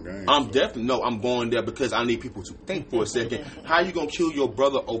going in some games? I'm going there because I need people to think for a second. How you gonna kill your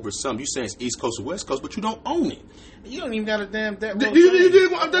brother over something? You saying it's East Coast or West Coast, but you don't own it. You don't even got a damn that. I'm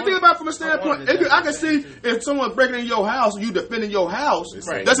thinking about it from a standpoint. I can see if someone's breaking in your house and you defending your house,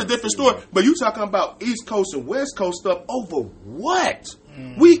 that's a different story. But you talking about East Coast and West Coast stuff over what?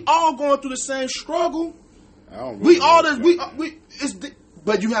 We all going through the same struggle. But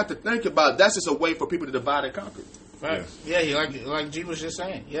you have to think about it. That's just a way for people to divide and conquer. Right. Yeah, like G was just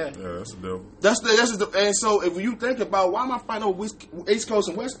saying. Yeah, that's the deal. And so if you think about why am I fighting over East Coast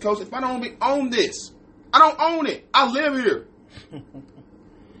and West Coast if I don't own this? I don't own it. I live here.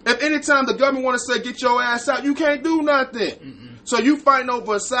 If anytime the government want to say get your ass out, you can't do nothing. Mm-mm. So you fighting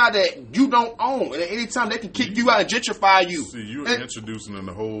over a side that you don't own, and at any time they can kick you out and gentrify you. See, you're introducing in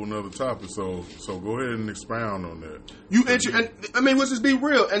a whole nother topic, so go ahead and expound on that. Let's just be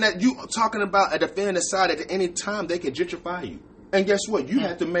real, and that you talking about a defending the side that at any time they can gentrify you. And guess what? You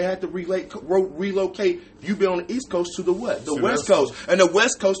may have to relocate. You be on the East Coast to the what? The West Coast. And the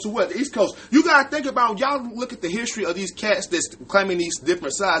West Coast to what? The East Coast. You got to think about, y'all look at the history of these cats that's claiming these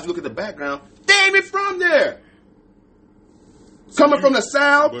different sides. You look at the background. They ain't even from there. Coming from the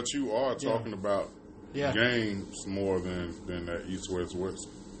South. But you are talking about games more than that East-West.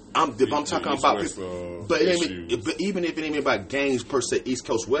 I'm talking about, but even if it ain't about games per se, East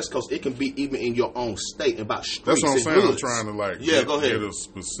Coast, West Coast, it can be even in your own state about streets. That's what I'm saying. Hoods. I'm trying to go ahead. get a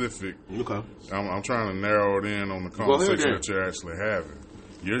specific. Okay. I'm trying to narrow it in on the conversation that you're actually having.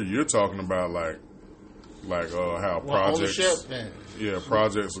 You're talking about how projects,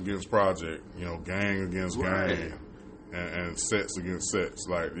 projects against project, gang against gang. And sets against sets,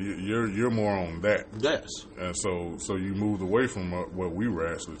 like you're more on that. Yes. And so you moved away from what we were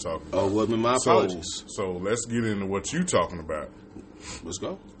actually talking about. Oh, well, my apologies. So let's get into what you're talking about. Let's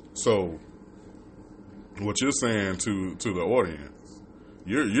go. So what you're saying to the audience,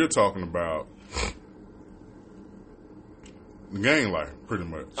 you're talking about gang life, pretty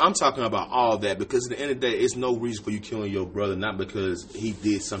much. I'm talking about all that because at the end of the day, it's no reason for you killing your brother, not because he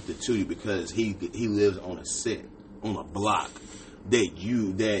did something to you, because he lives on a set, on a block,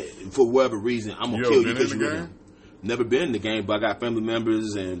 that for whatever reason, I'm going to kill you because you're in. Never been in the game, but I got family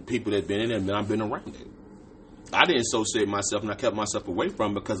members and people that been in it, and I've been around it. I didn't associate myself, and I kept myself away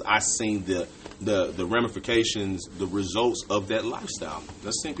from it because I seen the ramifications, the results of that lifestyle.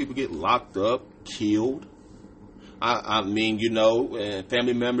 I've seen people get locked up, killed. I mean,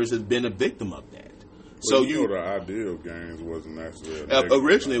 family members have been a victim of that. Well, so the idea of gangs wasn't necessarily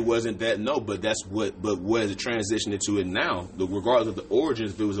originally it wasn't that, no, but that's but where's it transitioned into it now? Regardless of the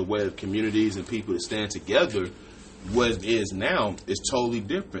origins, if it was a way of communities and people to stand together. What it is now is totally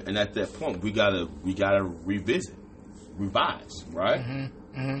different, and at that point, we gotta revise, right?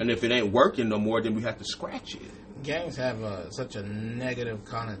 Mm-hmm, mm-hmm. And if it ain't working no more, then we have to scratch it. Gangs have such a negative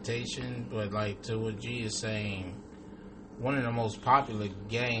connotation, but like to what G is saying, one of the most popular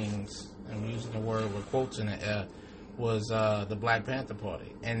gangs, and we're using the word with quotes in it, was the Black Panther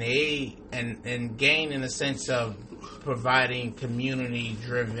Party, and gang in the sense of providing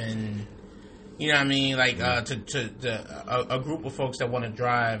community-driven. You know what I mean? Like to a group of folks that want to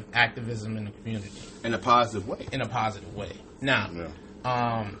drive activism in the community in a positive way. Now,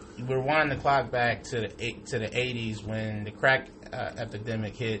 rewind the clock back to the 80s when the crack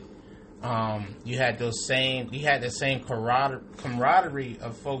epidemic hit. You had the same camaraderie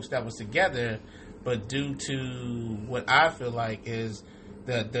of folks that was together, but due to what I feel like is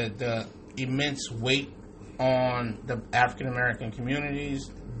the immense weight on the African American communities.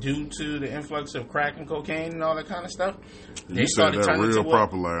 Due to the influx of crack and cocaine and all that kind of stuff, you said that real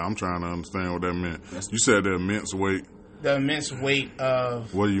properly. I'm trying to understand what that meant. You said the immense weight. The immense weight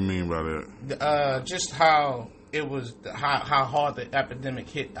of. What do you mean by that? Just how it was, how hard the epidemic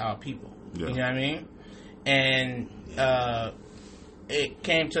hit our people. Yeah. You know what I mean? And it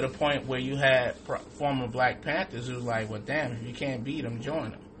came to the point where you had former Black Panthers who was like, well, damn, if you can't beat them,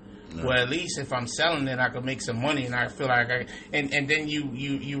 join them. No. Well, at least if I'm selling it, I can make some money, and I feel like and then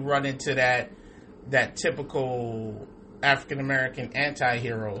you run into that typical African American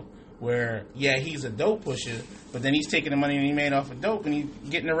anti-hero where he's a dope pusher, but then he's taking the money that he made off of dope and he's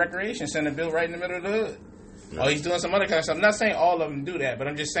getting a recreation center built right in the middle of the hood. Yeah. Or he's doing some other kind of stuff. I'm not saying all of them do that, but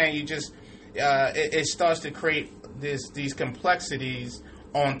I'm just saying it starts to create these complexities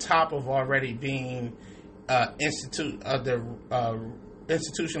on top of already being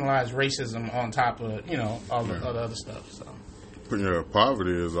institutionalized racism on top of all the other stuff. So,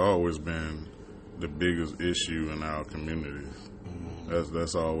 poverty has always been the biggest issue in our communities.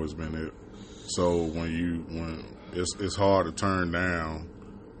 That's always been it. So when it's hard to turn down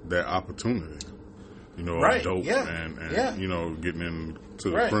that opportunity, right. dope and getting into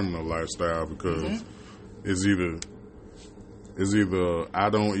the criminal lifestyle because it's either I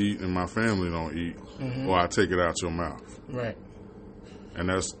don't eat and my family don't eat, or I take it out your mouth. Right. And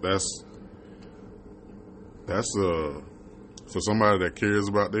that's for somebody that cares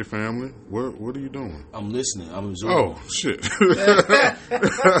about their family. What are you doing? I'm listening. I'm absorbing. Oh shit!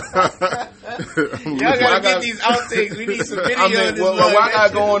 Y'all gotta get these outtakes. We need some video. What I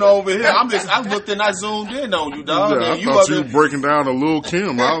got going over here? I looked and I zoomed in on you, dog. Yeah, I thought you were breaking down a Lil'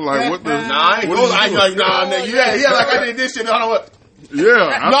 Kim. I was like, what the? Like I did this shit. I don't know what. Yeah.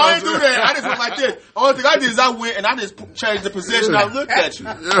 I didn't do that. I just went like this. Only thing I did is I went and I just changed the position. I looked at you.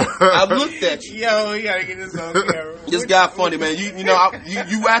 I looked at you. Yo, you gotta get this on camera. This guy funny, man. You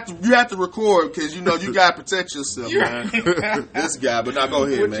have to record because you gotta protect yourself, man. This guy, but now go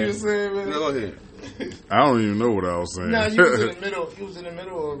ahead, man. What you saying, man? Go ahead. I don't even know what I was saying. No, you was in the middle. You was in the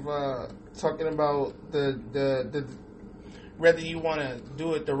middle of talking about the whether you want to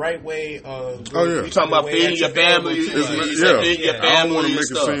do it the right way or you're talking about feeding your family. I don't want to make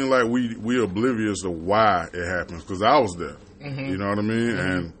it seem like we oblivious to why it happens because I was there. Mm-hmm. You know what I mean?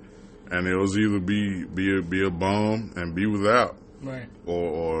 Mm-hmm. And it was either be a bum and be without, right,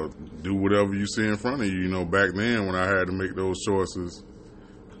 or do whatever you see in front of you. Back then when I had to make those choices,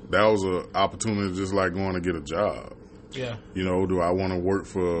 that was an opportunity just like going to get a job. Yeah. Do I want to work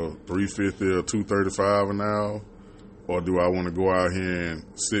for $350 or $235 an hour? Or do I want to go out here and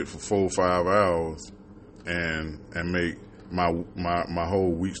sit for 4 or 5 hours and make my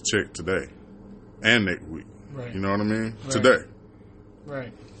whole week's check today and next week? Right. You know what I mean? Right. Today.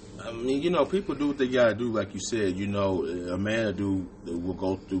 Right. I mean, people do what they gotta do, like you said. A man will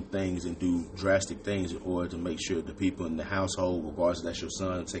go through things and do drastic things in order to make sure the people in the household, regardless if that's your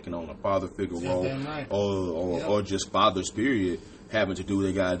son taking on a father figure role, right, or just fathers, period, having to do what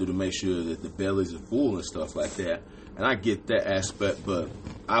they gotta do to make sure that the bellies are full and stuff like that. And I get that aspect, but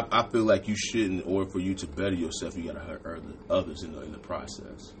I feel like you shouldn't, in order for you to better yourself, you got to hurt others in the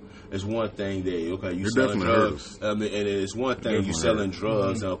process. It's one thing that, okay, you selling drugs. I mean, and it's one thing you selling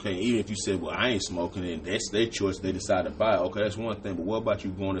drugs. Okay, even if you said, well, I ain't smoking, and that's their choice, they decide to buy it. Okay, that's one thing. But what about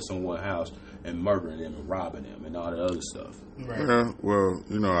you going to someone's house and murdering them and robbing them and all that other stuff? Right. Yeah, well,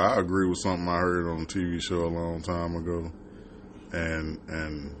 I agree with something I heard on a TV show a long time ago,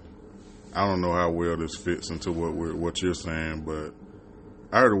 and I don't know how well this fits into what you're saying, but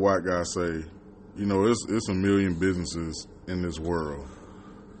I heard a white guy say, it's a million businesses in this world.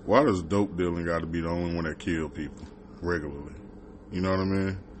 Why does dope dealing got to be the only one that kill people regularly? You know what I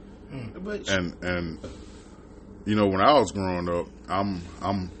mean? And when I was growing up, I'm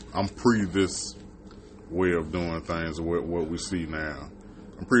pre this way of doing things, what we see now.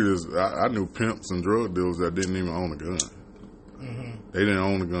 I'm pre this. I knew pimps and drug dealers that didn't even own a gun. Mm-hmm. They didn't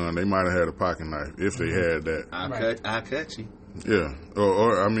own a gun. They might have had a pocket knife if they had that. I'll catch you. Yeah,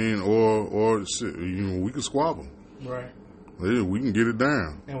 or shit, we could squabble. Right. Yeah, we can get it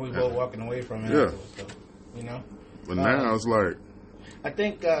down. And we both walking away from it. Yeah. So, But now it's like, I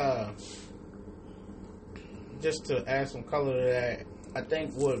think just to add some color to that, I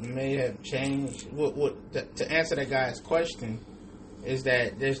think what may have changed, to answer that guy's question, is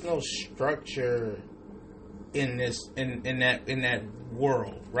that there's no structure in that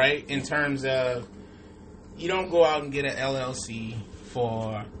world, right? In terms of, you don't go out and get an LLC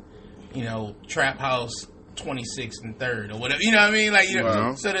for, Trap House 26th and 3rd or whatever. You know what I mean? Like,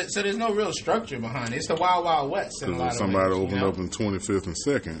 so there's no real structure behind it. It's the Wild Wild West. Because if somebody opened up in 25th and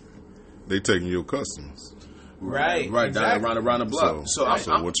 2nd, they taking your customers. Right, exactly. down around the block. So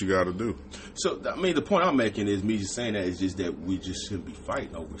what you got to do? So the point I'm making is me just saying that is just that we just shouldn't be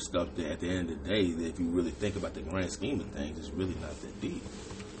fighting over stuff that at the end of the day, that if you really think about the grand scheme of things, it's really not that deep.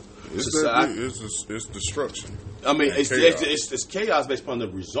 It's destruction. I mean, it's chaos based upon the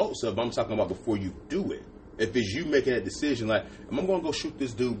results of. I'm talking about before you do it. If it's you making that decision, like, am I going to go shoot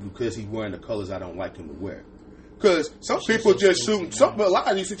this dude because he's wearing the colors I don't like him to wear? Because some people just shoot. A lot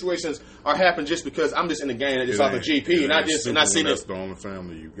of these situations are happening just because I'm just in the game and it's off a GP, and I see this. That's the only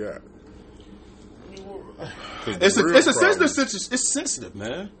family you got. It's sensitive,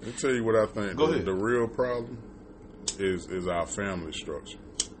 man. Let me tell you what I think. Go ahead. The real problem is our family structure.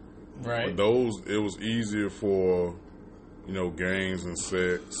 Right. It was easier for gangs and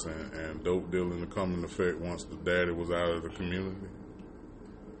sex and dope dealing to come into effect once the daddy was out of the community.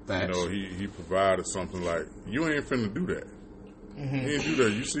 Facts. He provided something like, you ain't finna do that. Mm-hmm. You ain't do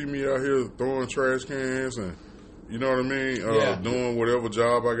that. You see me out here throwing trash cans and, you know what I mean? Doing whatever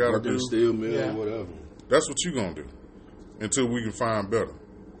job I gotta do. Steel mill or whatever. That's what you gonna do until we can find better.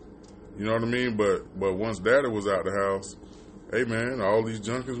 You know what I mean? But once daddy was out the house, hey man, all these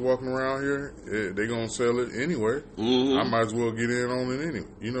junkies walking around here, they gonna sell it anyway. Mm-hmm. I might as well get in on it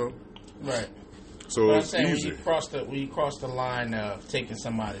anyway, Right. So but it's I'm saying easy. When you cross the line of taking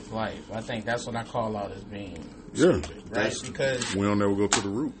somebody's life, I think that's what I call out as being stupid, right? Because we don't never go to the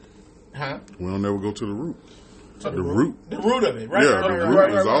root. Huh? We don't never go to the root. The root of it, right? Yeah, the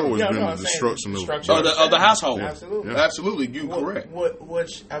root has always been the destruction of the household. Absolutely, absolutely. You correct.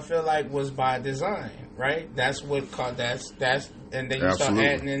 Which I feel like was by design, right? That's what called that's, and then you start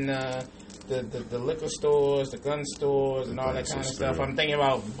adding in the liquor stores, the gun stores, and all that kind of stuff. I'm thinking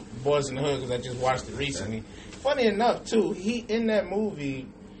about Boys in the Hood because I just watched it recently. Funny enough, too, he in that movie,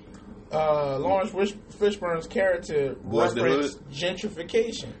 Lawrence Fishburne's character referenced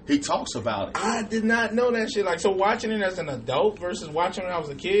gentrification. He talks about it. I did not know that shit. Like, so watching it as an adult versus watching it when I was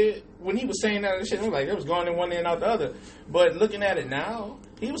a kid, when he was saying that shit, I was like, it was going in one end out the other. But looking at it now,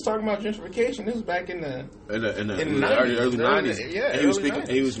 he was talking about gentrification. This was back in the early 90s. Yeah, and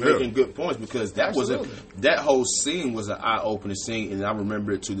he was making good points because that that whole scene was an eye-opening scene, and I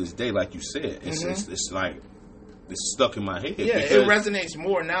remember it to this day. Like you said, it's like it's stuck in my head. Yeah, it resonates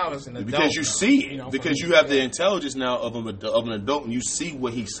more now as an adult. Because you see it. Because you have the intelligence now of an adult, and you see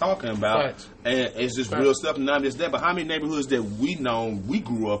what he's talking about. Right. And it's just real stuff, and not just that. But how many neighborhoods that we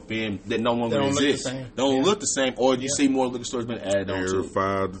grew up in that no longer exist? Don't look the same. Or you see more liquor stores being added on to. Every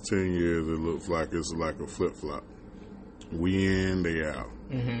 5 to 10 years, it looks like it's like a flip-flop. We in, they out.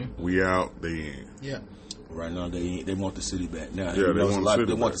 Mm-hmm. We out, they in. Yeah. Right now, they want the city back. Now, yeah, they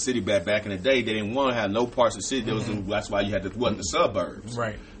want the city back. Back in the day, they didn't want to have no parts of the city. That's why you had the suburbs.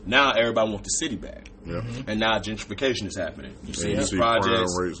 Right. Now, everybody wants the city back. Yeah. And now gentrification is happening. You see these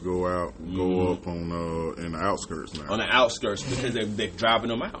projects. Crime rates go up on in the outskirts now. On the outskirts because they're driving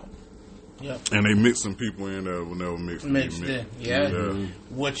them out. Yep. And they mixing people in that will never mix in. Yeah.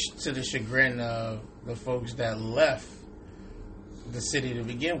 Mm-hmm. Which, to the chagrin of the folks that left the city to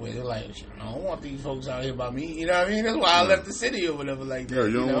begin with. They're like, I don't want these folks out here by me. You know what I mean? That's why I left the city or whatever like that. Yeah,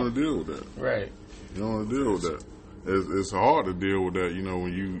 you don't want to deal with that. Right. You don't want to deal with that. It's hard to deal with that,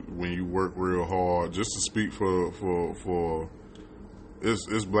 when you work real hard. Just to speak for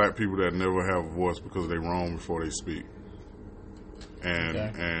it's black people that never have a voice because they wrong before they speak.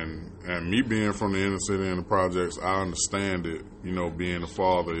 And me being from the inner city and the projects, I understand it. Being a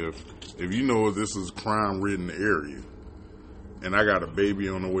father, if you know this is a crime-ridden area, and I got a baby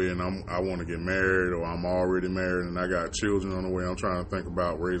on the way, and I want to get married, or I'm already married, and I got children on the way, I'm trying to think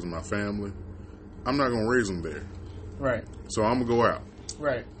about raising my family. I'm not gonna raise them there. Right. So I'm gonna go out.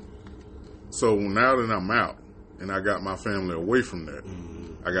 Right. So now that I'm out, and I got my family away from that.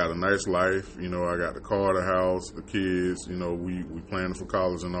 I got a nice life, I got the car, the house, the kids, we planning for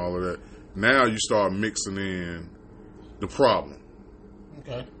college and all of that. Now you start mixing in the problem.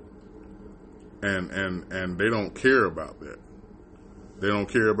 Okay. And they don't care about that. They don't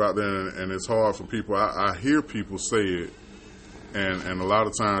care about that, and it's hard for people. I hear people say it, and a lot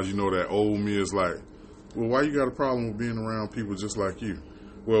of times, that old me is like, well, why you got a problem with being around people just like you?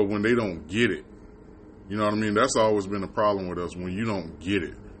 Well, when they don't get it. You know what I mean? That's always been a problem with us, when you don't get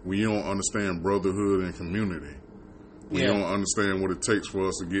it, when you don't understand brotherhood and community, when you don't understand what it takes for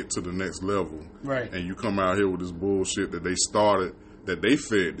us to get to the next level. Right. And you come out here with this bullshit that they started, that they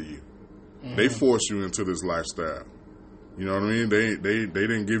fed to you. Mm-hmm. They forced you into this lifestyle. You know what I mean? They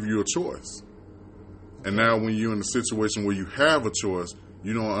didn't give you a choice. And now when you're in a situation where you have a choice,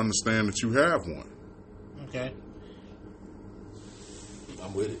 you don't understand that you have one. Okay.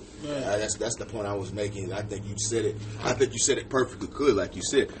 I'm with it. Yeah. That's the point I was making. I think you said it. I think you said it perfectly good, like you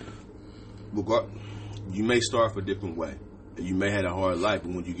said. You may start a different way. You may have a hard life,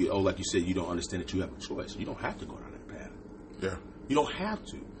 but when you get old, like you said, you don't understand that you have a choice. You don't have to go down that path. Yeah. You don't have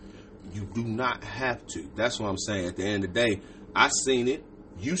to. You do not have to. That's what I'm saying. At the end of the day, I seen it.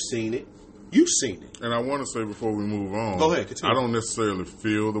 You seen it. You seen it. And I want to say before we move on, go ahead, continue. I don't necessarily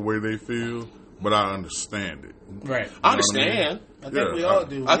feel the way they feel, but I understand it. Right. I understand. I think we all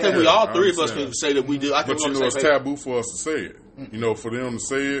do. I think we all three of us can say that we do. I think but it's taboo for us to say it. For them to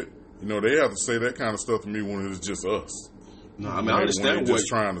say it, they have to say that kind of stuff to me when it's just us. No, I mean, I understand when they're just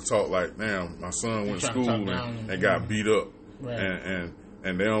trying to talk like, damn, my son went to school and got beat up. Right.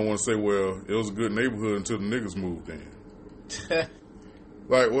 And they don't want to say, well, it was a good neighborhood until the niggas moved in.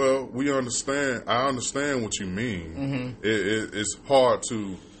 Like, well, we understand. I understand what you mean. Mm-hmm. It's hard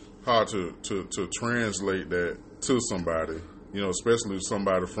to translate that to somebody, especially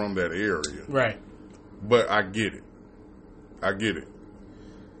somebody from that area. Right. But I get it.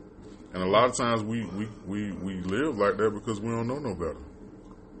 And a lot of times we live like that because we don't know no better.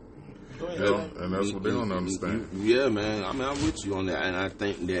 And that's what they don't understand. Yeah, man. I mean, I'm with you on that, and I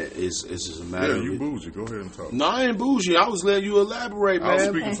think that it's just a matter. Yeah, you bougie. Go ahead and talk. No, I ain't bougie. I was letting you elaborate, man. I was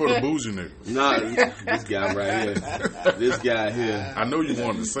speaking for the bougie nigga. Nah, this guy right here. This guy here. I know you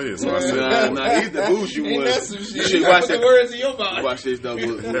wanted to say it, so I said, nah, he's the bougie one. You should watch the words in your mouth. Watch this though. I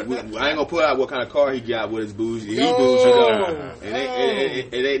ain't gonna put out what kind of car he got with his bougie. He bougie though.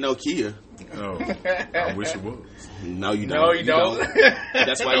 It ain't no Kia. No, I wish it was. No, you don't. No, you don't.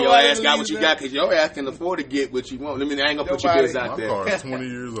 That's why your ass got what you got, because your ass can afford to get what you want. I mean, I ain't going to put your bills out there. My car is 20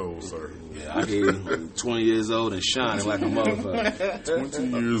 years old, sir. Yeah, I hear you. 20 years old and shining like a motherfucker.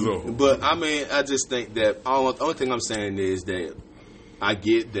 20 years old. But, I mean, I just think that the only thing I'm saying is that I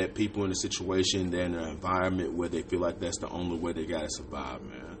get that people in a situation, they're in an environment where they feel like that's the only way they got to survive,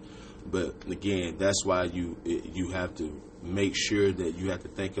 man. But, again, that's why you have to make sure that you have to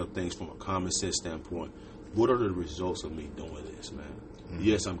think of things from a common sense standpoint. What are the results of me doing this, man? Mm-hmm.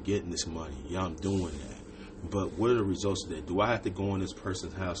 Yes, I'm getting this money. Yeah, I'm doing that. But what are the results of that? Do I have to go in this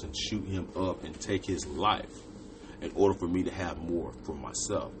person's house and shoot him up and take his life in order for me to have more for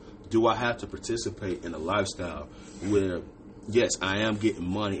myself? Do I have to participate in a lifestyle where, yes, I am getting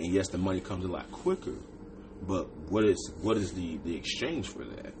money, and yes, the money comes a lot quicker, but what is the exchange for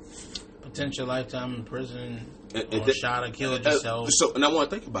that? Potential lifetime in prison, or shot or killed yourself. And I want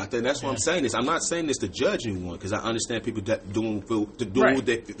to think about that. And that's why I'm saying this. I'm not saying this to judge anyone, because I understand people that doing what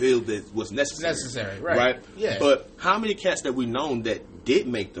they feel that was necessary. Right? Yeah. But how many cats that we known that did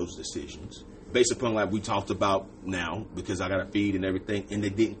make those decisions based upon, like we talked about now, because I got to feed and everything, and they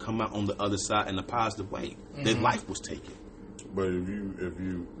didn't come out on the other side in a positive way. Mm-hmm. Their life was taken. But if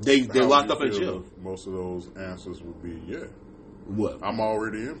you they're locked up in jail. Most of those answers would be What? I'm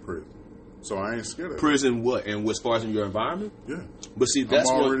already in prison. So I ain't scared of prison. What? And as far as in your environment? Yeah. But see, that's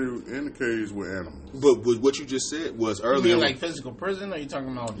I'm already in the cage with animals. But what you just said was earlier. You mean like physical prison, or are you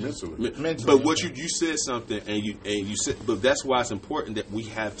talking about mentally? But what you said something, and you said, but that's why it's important that we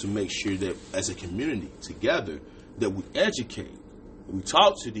have to make sure that as a community together that we educate We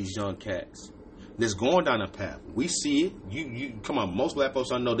talk to these young cats that's going down a path. We see it. You come on. Most black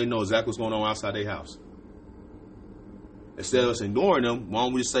folks I know, they know exactly what's going on outside their house. Instead of us ignoring them, why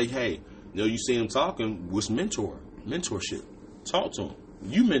don't we just say, hey, you see them talking, what's mentorship? Talk to them.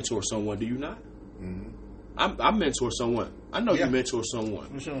 You mentor someone, do you not? Mm-hmm. I mentor someone. I know you mentor someone.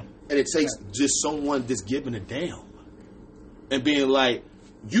 For sure. And it takes just someone just giving a damn. And being like,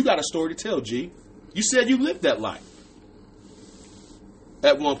 you got a story to tell, G. You said you lived that life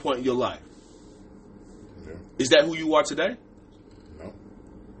at one point in your life. Yeah. Is that who you are today? No.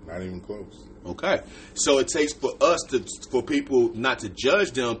 Not even close. Okay. So it takes for people not to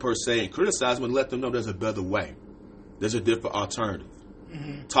judge them per se and criticize them and let them know there's a better way. There's a different alternative.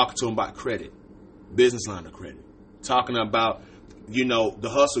 Mm-hmm. Talking to them about credit, business line of credit. Talking about, the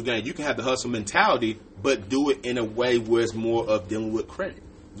hustle game. You can have the hustle mentality, but do it in a way where it's more of dealing with credit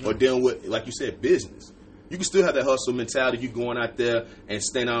or dealing with, like you said, business. You can still have that hustle mentality. You going out there and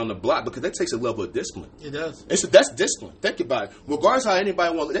staying out on the block because that takes a level of discipline. It does. That's discipline. Think about it. Regardless of how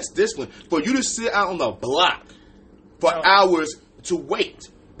anybody wants, that's discipline. For you to sit out on the block for hours to wait,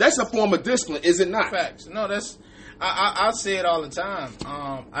 that's a form of discipline, is it not? Facts. No, that's. I say it all the time.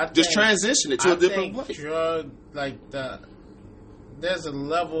 Just transition it to a different place. There's a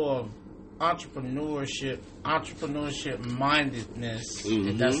level of entrepreneurship mindedness,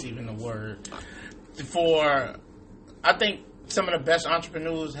 if that's even a word. I think some of the best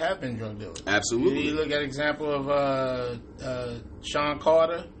entrepreneurs have been drug dealers. Absolutely. You look at example of Sean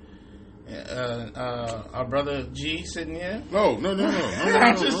Carter. Our brother G sitting here. No. Don't put me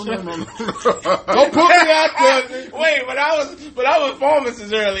out there. Wait, but I was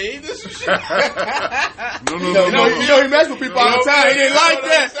pharmacist earlier. No. He messed with people all the time. He didn't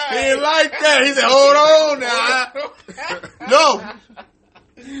like that. He said, "Hold on now." No.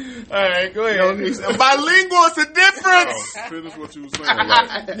 All right, go ahead. Bilingual is a difference. Finish what you were saying.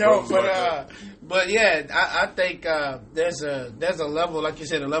 But yeah, I think there's a level, like you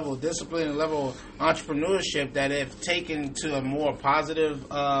said, a level of discipline, a level of entrepreneurship that if taken to a more positive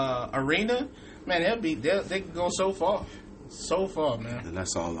arena, man, they can go so far, man. And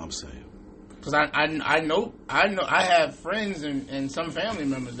that's all I'm saying. Because I know I have friends and some family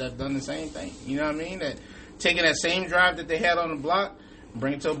members that have done the same thing. You know what I mean? That taking that same drive that they had on the block.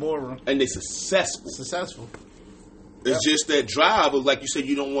 Bring it to a boardroom. And they're successful. It's just that drive of, like you said,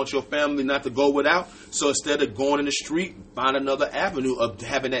 you don't want your family not to go without. So instead of going in the street, find another avenue of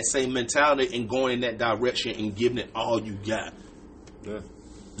having that same mentality and going in that direction and giving it all you got. Yeah.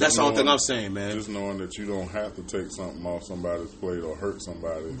 That's the only thing I'm saying, man. Just knowing that you don't have to take something off somebody's plate or hurt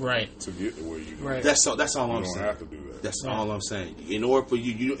somebody to get to where you go. Right. That's all I'm saying. You don't have to do that. That's all I'm saying. In order for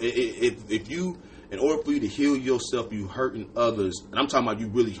you, in order for you to heal yourself, you hurting others, and I'm talking about you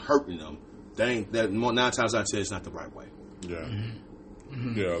really hurting them. That 9 times out of 10 is not the right way. Yeah,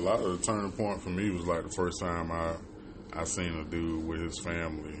 yeah. A lot of the turning point for me was like the first time I seen a dude with his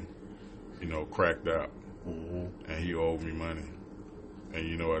family, cracked out, and he owed me money,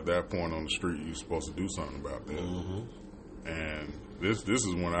 and at that point on the street, you're supposed to do something about that. And this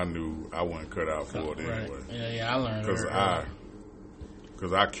is when I knew I wasn't cut out for it anyway. Yeah, I learned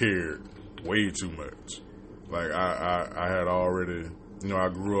because I cared way too much. Like I had already, I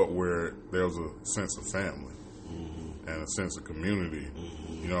grew up where there was a sense of family and a sense of community.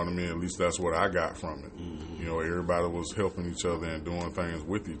 You know what I mean? At least that's what I got from it. Everybody was helping each other and doing things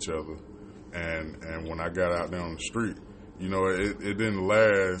with each other. And when I got out there on the street, it didn't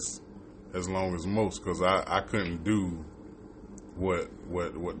last as long as most because I couldn't do what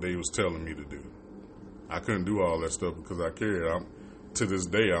they was telling me to do. I couldn't do all that stuff because I cared. To this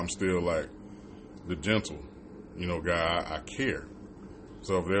day, I'm still like the gentle, guy. I care.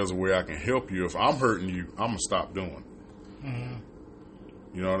 So if there's a way I can help you, if I'm hurting you, I'm going to stop doing it.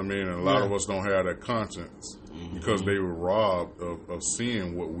 You know what I mean? And a lot of us don't have that conscience because they were robbed of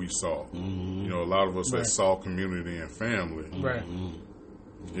seeing what we saw. A lot of us that saw community and family. Right.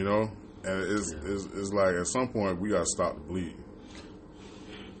 And it's like at some point we got to stop the bleeding.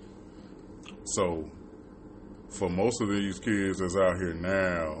 So for most of these kids that's out here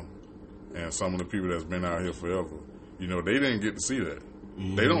now and some of the people that's been out here forever, they didn't get to see that.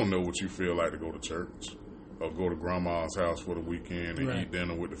 They don't know what you feel like to go to church or go to grandma's house for the weekend and eat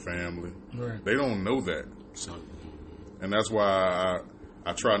dinner with the family. Right. They don't know that. And that's why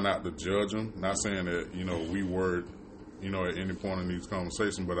I try not to judge them. Not saying that, we were, at any point in these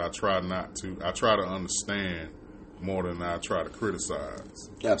conversations, but I try not to. I try to understand more than I try to criticize.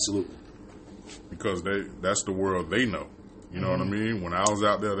 Absolutely. Because that's the world they know. You know what I mean? When I was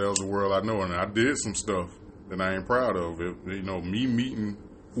out there, that was the world I know. And I did some stuff that I ain't proud of. Me meeting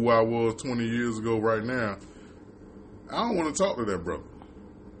who I was 20 years ago right now, I don't want to talk to that brother.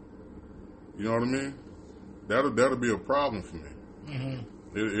 You know what I mean? That'll be a problem for me. Mm-hmm.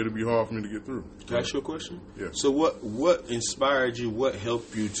 It'll be hard for me to get through. Can I ask you a question? Yeah. So what inspired you? What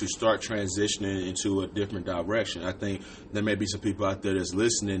helped you to start transitioning into a different direction? I think there may be some people out there that's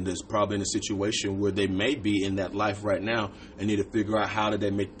listening that's probably in a situation where they may be in that life right now and need to figure out how do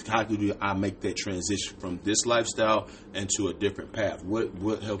I make that transition from this lifestyle into a different path?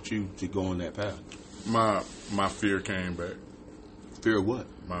 What helped you to go on that path? My fear came back. Fear of what?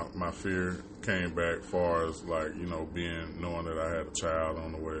 My fear came back far as like, you know, knowing that I had a child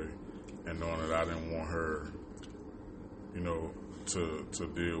on the way and knowing that I didn't want her, you know, to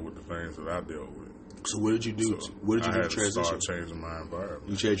deal with the things that I dealt with. So what did you do? So what did you do to transition? Start changing my environment.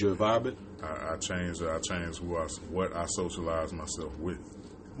 You changed your environment? I changed what I socialize myself with.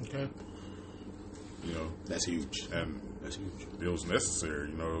 Okay. You know, that's huge. And that's huge. It was necessary.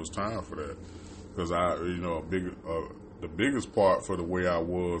 You know, it was time for that because the biggest part for the way I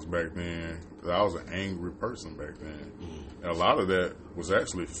was back then, I was an angry person back then. Mm-hmm. And a lot of that was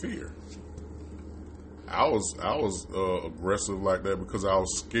actually fear. I was aggressive like that because I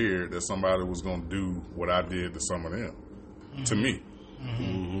was scared that somebody was going to do what I did to some of them, to me. Mm-hmm.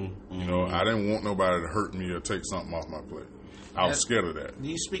 Mm-hmm. You know, I didn't want nobody to hurt me or take something off my plate. I was scared of that.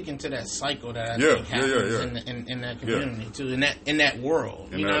 You speaking to that cycle that I think happens in that community too, in that world.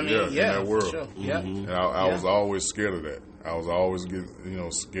 You know what I mean? Yeah, in that world. Sure. Mm-hmm. Yeah. And I was always scared of that. I was always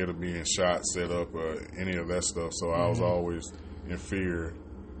scared of being shot, set up, or any of that stuff. So I was always in fear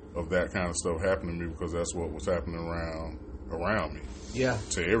of that kind of stuff happening to me because that's what was happening around me. Yeah.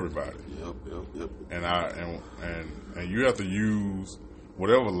 To everybody. Yep. And you have to use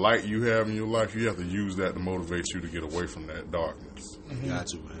whatever light you have in your life, you have to use that to motivate you to get away from that darkness. Mm-hmm. Got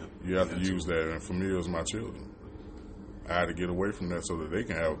to, man. You have to use that. And for me, it was my children. I had to get away from that so that they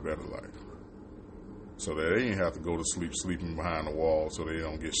can have a better life. So that they didn't have to go to sleep sleeping behind the wall so they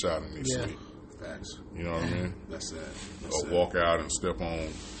don't get shot in their sleep. Facts. You know what I mean? That's sad. Or walk out and step on,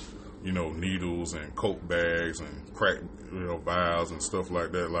 you know, needles and coke bags and crack, you know, vials and stuff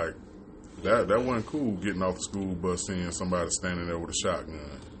like that. Like, that wasn't cool getting off the school bus seeing somebody standing there with a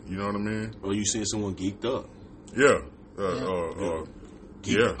shotgun. You know what I mean? Or you seeing someone geeked up. Yeah. Oh,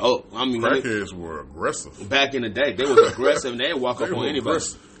 I mean, crackheads were aggressive. Back in the day, they was aggressive and they'd walk up on anybody.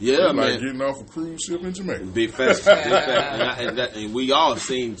 Aggressive. Yeah, man. Like getting off a cruise ship in Jamaica. Big facts. And we all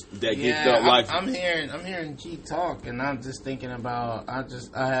seen that geeked up life. I'm hearing G talk, and I'm just thinking about. I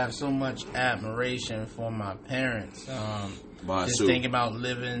have so much admiration for my parents. Thinking about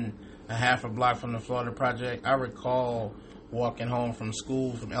living a half a block from the Florida Project. I recall walking home from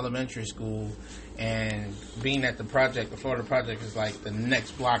elementary school, and being at the Florida Project is like the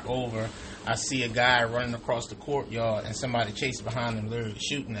next block over. I see a guy running across the courtyard, and somebody chasing behind him, literally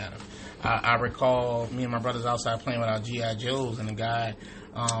shooting at him. I recall me and my brothers outside playing with our G.I. Joes, and a guy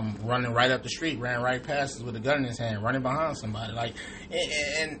running right up the street, ran right past us with a gun in his hand, running behind somebody. Like,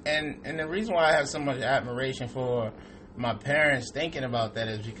 and the reason why I have so much admiration for my parents thinking about that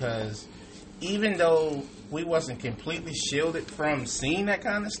is because even though we wasn't completely shielded from seeing that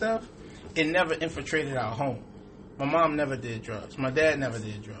kind of stuff, it never infiltrated our home. My mom never did drugs. My dad never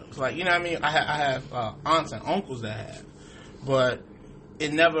did drugs. Like, you know what I mean? I have aunts and uncles that have. But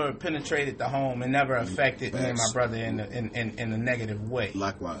it never penetrated the home. It never affected me and my brother in a negative way.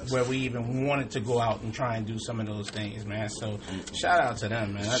 Likewise. Where we even wanted to go out and try and do some of those things, man. So shout out to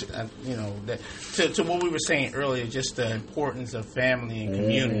them, man. To what we were saying earlier, just the importance of family and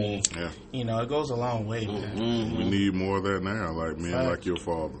community. Yeah. You know, it goes a long way, man. Mm-hmm. We need more of that now, like men like your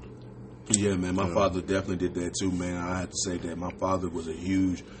father. Yeah, man. My father definitely did that too, man. I have to say that my father was a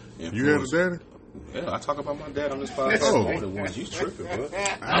huge influence. You had a daddy? Yeah, I talk about my dad on this podcast more than once. You tripping, bro.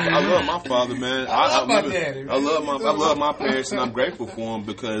 I love my father, man. I love my daddy. I love my parents, and I'm grateful for them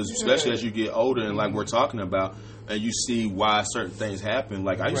because, especially as you get older, and like we're talking about, and you see why certain things happen.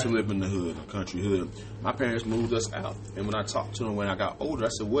 Like I used to live in the hood, a country hood. My parents moved us out, and when I talked to them when I got older, I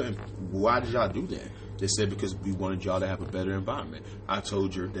said, why did y'all do that? They said because we wanted y'all to have a better environment. I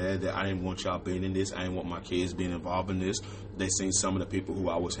told your dad that I didn't want y'all being in this. I didn't want my kids being involved in this. They seen some of the people who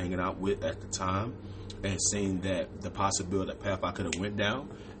I was hanging out with at the time and seen that the possibility, that path I could have went down.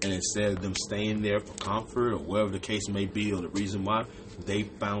 And instead of them staying there for comfort or whatever the case may be or the reason why, they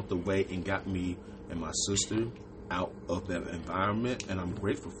found the way and got me and my sister out of that environment. And I'm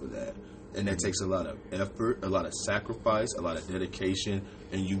grateful for that. And that takes a lot of effort, a lot of sacrifice, a lot of dedication,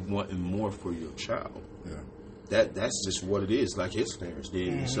 and you wanting more for your child. Yeah. That's just what it is, like his parents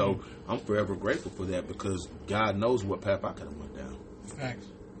did. Mm-hmm. So I'm forever grateful for that because God knows what path I could have went down. Thanks.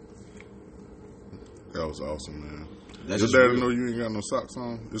 That was awesome, man. Your daddy know you ain't got no socks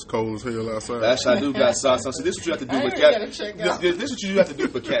on? It's cold as hell outside. Actually, I do got socks on. So this is what you have to do with cats. This is what you have to do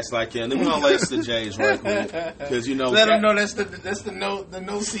for cats like him. Let me unlace the J's right quick. Because, let them know that's the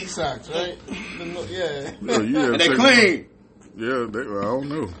no see socks, right? Yeah. And they clean. Yeah, I don't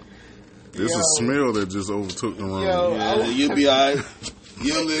know. It's a smell that just overtook the room. You'll be all right.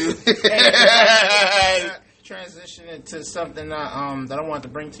 You'll live. Transitioning to something that I want to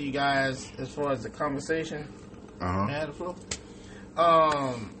bring to you guys as far as the conversation.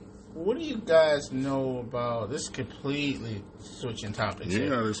 What do you guys know about this? Completely switching topics. You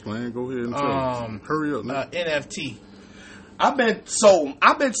gotta explain. Go ahead and tell. Hurry up, man. NFT. I've been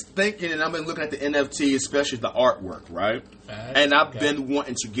thinking and I've been looking at the NFT, especially the artwork, right? And I've been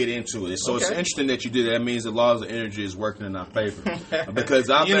wanting to get into it. So it's interesting that you did that. That means the laws of energy is working in our favor. Because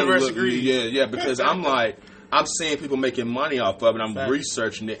I've been looking, because I'm seeing people making money off of it. I'm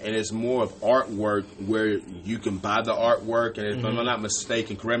researching it, and it's more of artwork where you can buy the artwork. And if I'm not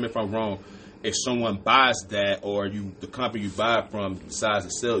mistaken, correct me if I'm wrong, if someone buys that or the company you buy it from decides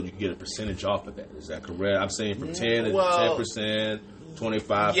to sell it, you can get a percentage off of that. Is that correct? I'm saying from 10 to 10%,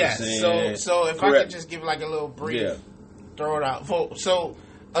 25%. Yes. So if I could just give like a little brief, throw it out. So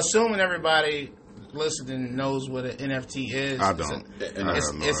assuming everybody listening knows what an NFT is. I don't. I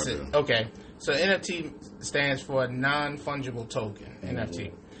have no idea. Okay. So NFT stands for non-fungible token.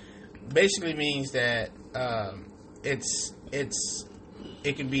 NFT basically means that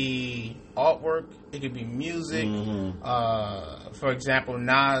it can be artwork, it can be music. For example,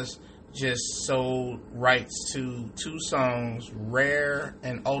 Nas just sold rights to 2 songs, Rare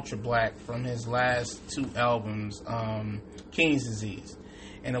and Ultra Black, from his last 2 albums, King's Disease.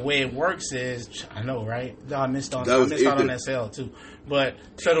 And the way it works is, I know, right? I missed out on that sale too. But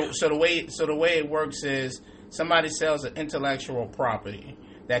so the way it works is, somebody sells an intellectual property.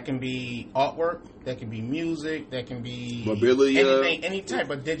 That can be artwork, that can be music, that can be anything, any type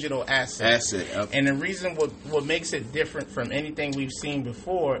of digital asset. And the reason what makes it different from anything we've seen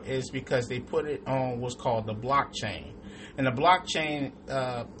before is because they put it on what's called the blockchain. And the blockchain,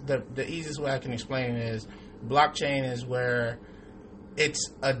 the easiest way I can explain it is, blockchain is where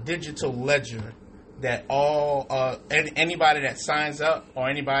it's a digital ledger that anybody that signs up or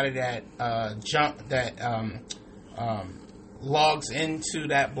anybody that logs into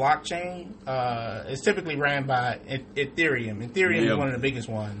that blockchain is typically ran by Ethereum. Ethereum is one of the biggest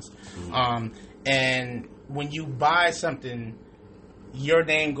ones. And when you buy something, your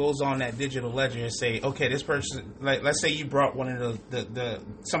name goes on that digital ledger and say, okay, this person, like, let's say you brought one of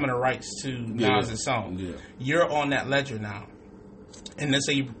some of the rights to Nas' song. You're on that ledger now. And let's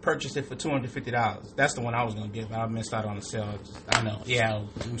say you purchased it for $250. That's the one I was going to get, but I missed out on the sale. I know. Yeah,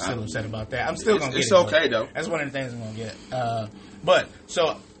 I'm still upset about that. I'm still going to get it. It's okay, though. That's one of the things I'm going to get.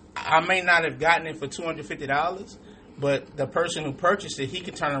 So I may not have gotten it for $250, but the person who purchased it, he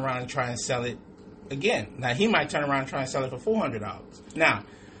could turn around and try and sell it again. Now, he might turn around and try and sell it for $400. Now,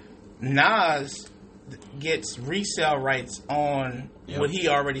 Nas gets resale rights on what he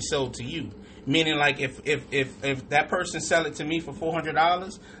already sold to you. Meaning, like, if that person sell it to me for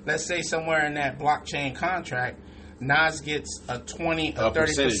 $400, let's say somewhere in that blockchain contract, Nas gets a 20 or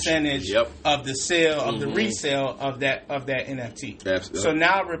 30 percentage of the sale of the resale of that NFT. Absolutely. So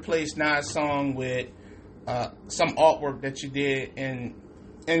now replace Nas' song with some artwork that you did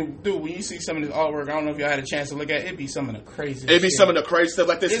And dude, when you see some of this artwork, I don't know if y'all had a chance to look at it. It'd be some of the crazy. It'd be some of the crazy stuff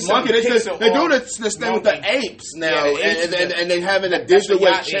like this monkey. They do this thing with the apes now, and they having a digital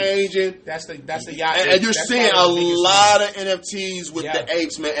way changing. That's the yacht. And you're seeing a lot of NFTs with the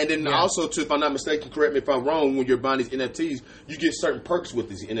apes, man. And then also, too, if I'm not mistaken, correct me if I'm wrong. When you're buying these NFTs, you get certain perks with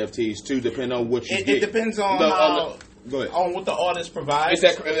these NFTs too, depending on what you get. It depends on how. Go ahead. On what the artist provides.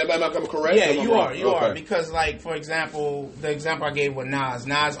 Am I correct? Yeah, you are. Because, like, for example, the example I gave with Nas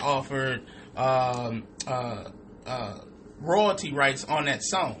offered royalty rights on that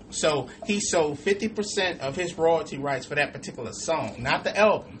song. So he sold 50% of his royalty rights for that particular song, not the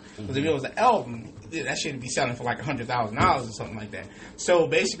album. Because if it was the album, that should be selling for like $100,000 or something like that. So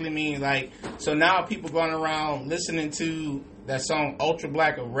basically means like, so now people going around listening to that song Ultra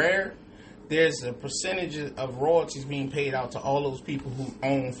Black or Rare, there's a percentage of royalties being paid out to all those people who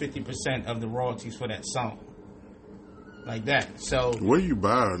own 50% of the royalties for that song. Like that. So where you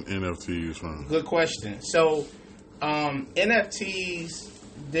buy NFTs from? Good question. So NFTs,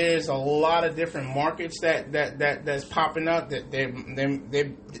 there's a lot of different markets that's popping up. That they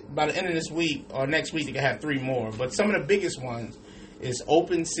by the end of this week or next week they can have 3 more. But some of the biggest ones is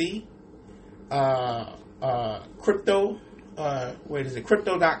OpenSea, crypto.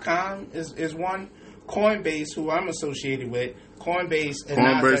 Crypto.com is one. Coinbase, who I'm associated with, Coinbase have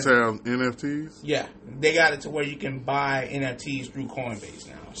NFTs? Yeah, they got it to where you can buy NFTs through Coinbase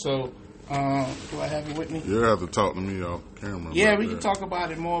now. So, do I have it with me? You'll have to talk to me off camera. Yeah, we can talk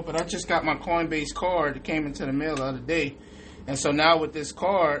about it more, but I just got my Coinbase card that came into the mail the other day. And so now with this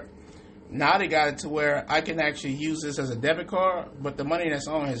card, now they got it to where I can actually use this as a debit card, but the money that's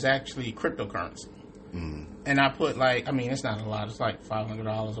on is actually cryptocurrency. And I put it's not a lot. It's like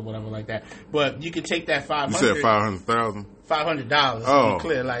 $500 or whatever like that. But you could take that $500. You said $500,000. $500. Oh, to be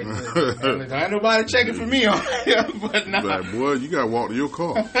clear, like ain't nobody checking for me on it. But nah. Like, boy, you got to walk to your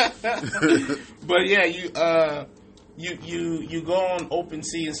car. But yeah, you go on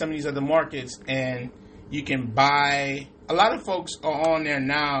OpenSea and some of these other markets, and you can buy. A lot of folks are on there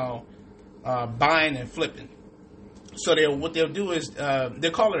now, buying and flipping. So what they'll do is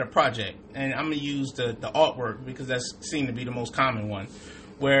they'll call it a project, and I'm gonna use the artwork because that's seemed to be the most common one,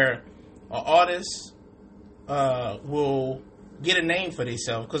 where an artist will get a name for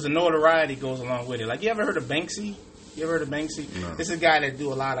themselves because the notoriety goes along with it. Like, you ever heard of Banksy? No. This is a guy that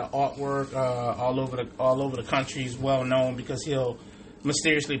do a lot of artwork all over the country. He's well known because he'll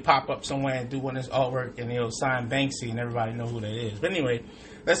mysteriously pop up somewhere and do one of his artwork, and he'll sign Banksy, and everybody know who that is. But anyway,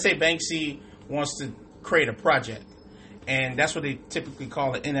 let's say Banksy wants to create a project. And that's what they typically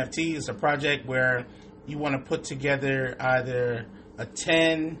call an NFT. It's a project where you want to put together either a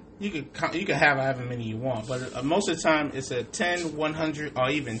 10, you can have however many you want, but most of the time it's a 10, 100,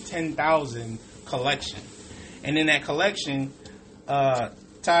 or even 10,000 collection. And in that collection, Ty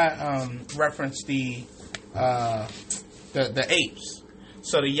referenced the apes.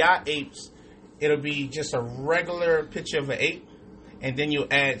 So the yacht apes, it'll be just a regular picture of an ape, and then you'll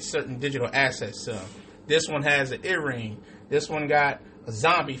add certain digital assets to them. This one has an earring. This one got a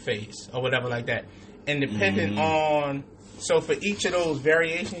zombie face or whatever like that. And depending on... So for each of those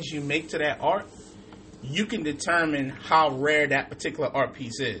variations you make to that art, you can determine how rare that particular art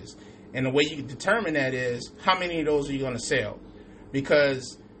piece is. And the way you can determine that is, how many of those are you going to sell?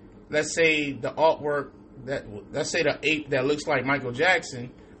 Because let's say the artwork, let's say the ape that looks like Michael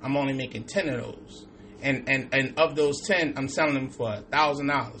Jackson, I'm only making 10 of those. And of those 10, I'm selling them for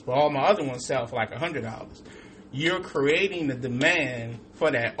 $1,000. But all my other ones sell for like $100. You're creating the demand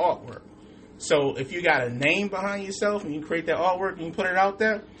for that artwork. So if you got a name behind yourself and you create that artwork and you put it out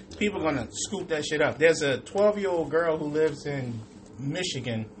there, people are going to scoop that shit up. There's a 12-year-old girl who lives in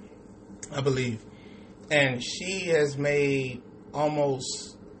Michigan, I believe. And she has made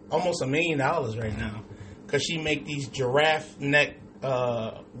almost $1 million right now. Because she make these giraffe neck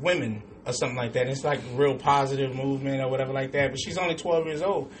women or something like that. It's like real positive movement or whatever like that. But she's only 12 years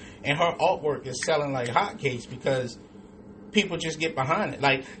old, and her artwork is selling like hotcakes because people just get behind it.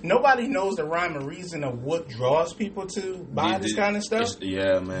 Like, nobody knows the rhyme or reason of what draws people to buy this kind of stuff.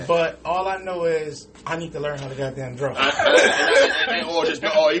 Yeah, man. But all I know is I need to learn how to goddamn draw.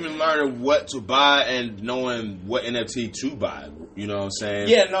 or even learning what to buy and knowing what NFT to buy. You know what I'm saying?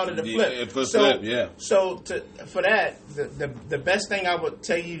 Yeah, in order to flip. Flip, yeah. So for that, the best thing I would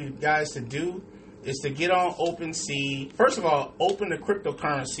tell you guys to do is to get on OpenSea. First of all, open a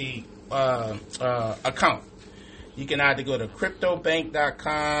cryptocurrency account. You can either go to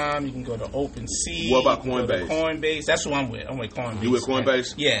CryptoBank.com. You can go to OpenSea. What about Coinbase? Coinbase. That's who I'm with. I'm with Coinbase. You with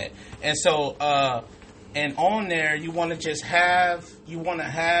Coinbase? Yeah. And so, and on there, you want to have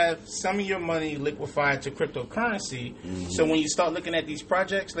some of your money liquefied to cryptocurrency. Mm-hmm. So when you start looking at these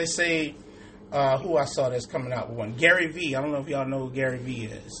projects, let's say, who I saw that's coming out with one, Gary Vee. I don't know if y'all know who Gary Vee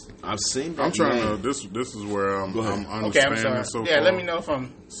is. I've seen that. I'm trying to. This is where I'm understanding. Okay, I'm sorry. So yeah, far. let me know if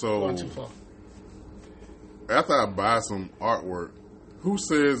I'm going too far. After I buy some artwork, who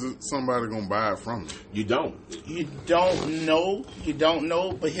says that somebody gonna buy it from me? You don't. You don't know. You don't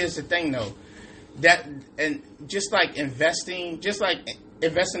know. But here's the thing, though. That, and just like investing in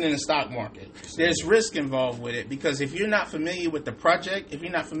the stock market, there's risk involved with it, because if you're not familiar with the project, if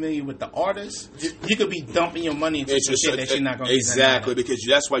you're not familiar with the artist, you could be dumping your money into some shit that you're not going to exactly, because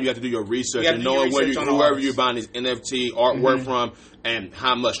that's why you have to do your research and knowing whoever you're buying these NFT artwork from and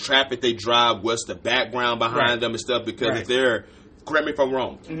how much traffic they drive, what's the background behind them and stuff. Because if they're, correct me if I'm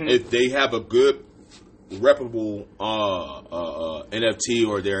wrong, if they have a good reputable NFT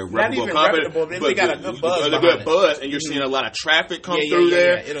or they're reputable company, but they got a good buzz, and you're seeing a lot of traffic come through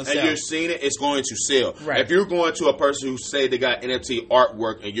there, and you're seeing it, it's going to sell. Right. If you're going to a person who say they got NFT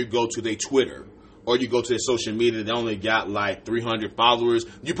artwork and you go to their Twitter or you go to their social media, they only got like 300 followers,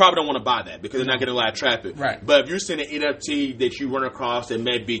 you probably don't want to buy that because they're not getting a lot of traffic. Right. But if you're seeing an NFT that you run across that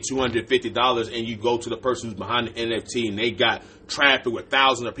may be $250 and you go to the person who's behind the NFT and they got traffic with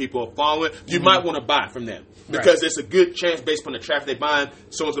thousands of people following, you might want to buy from them because it's a good chance based on the traffic they're buying,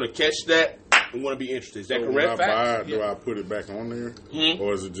 someone's going to catch that not want to be interested. Is that correct? When I buy it, do I put it back on there,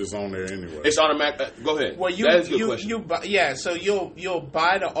 or is it just on there anyway? It's automatic. Go ahead. Well, that is a good question. So you'll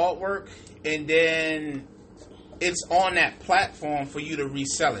buy the artwork, and then it's on that platform for you to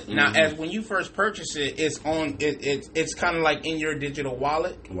resell it. Now, as when you first purchase it, it's on. It's kind of like in your digital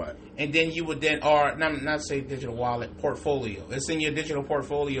wallet, right? And then you would not say digital wallet, portfolio. It's in your digital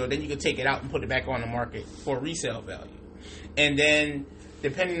portfolio. Then you can take it out and put it back on the market for resale value. And then,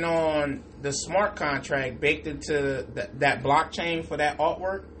 depending on the smart contract baked into that blockchain for that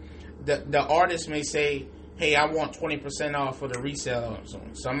artwork, the artist may say, hey, I want 20% off for the resale.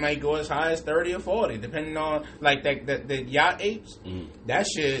 Some may go as high as 30 or 40, depending on, like, the Yacht Apes. That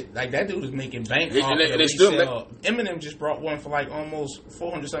shit, like, that dude is making bank off the resale. Eminem just brought one for, like, almost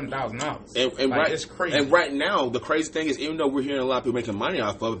 $400,000. And like, it's crazy. And right now, the crazy thing is, even though we're hearing a lot of people making money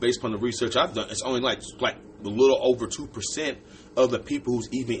off of it, based upon the research I've done, it's only, like a little over 2% of the people who's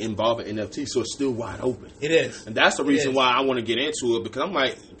even involved in NFT, so it's still wide open. It is. And that's the reason why I want to get into it, because I'm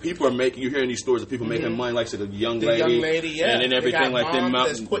like, people are making, you're hearing these stories of people making money, like I said, the young lady, yeah. And then everything like them.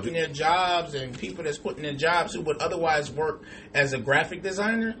 That's quitting their jobs, and people that's quitting their jobs who would otherwise work as a graphic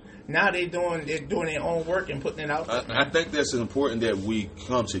designer. Now they're doing their own work and putting it out there. I think that's important that we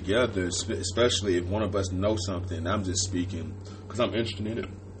come together, especially if one of us knows something. I'm just speaking because I'm interested in it.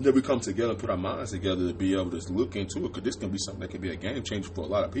 That we come together and put our minds together to be able to look into it, because this can be something that can be a game changer for a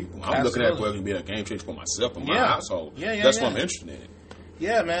lot of people. I'm looking at it where it can be a game changer for myself and my household. That's what I'm interested in.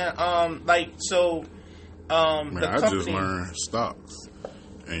 Yeah, man. Man, I just learned stocks,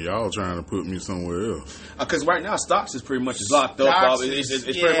 and y'all trying to put me somewhere else. Because right now, stocks is pretty much locked up. It's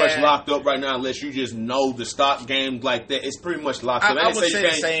pretty much locked up right now, unless you just know the stock game like that. It's pretty much locked up. I would say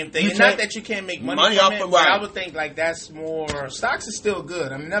the same thing. Not that you can't make money from it, but I would think like that's more. Stocks is still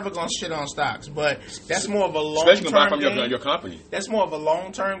good. I'm never gonna shit on stocks, but that's more of a long-term game. Your company. That's more of a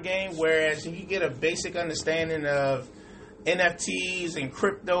long-term game. Whereas if you get a basic understanding of NFTs and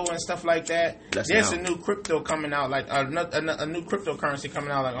crypto and stuff like that, there's a new crypto coming out, like a new cryptocurrency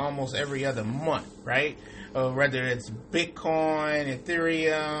coming out like almost every other month, right? Whether it's Bitcoin,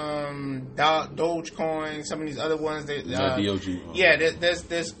 Ethereum, Dogecoin, some of these other ones that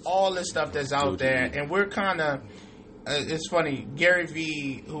there's all this stuff that's out there, and we're kind of it's funny. Gary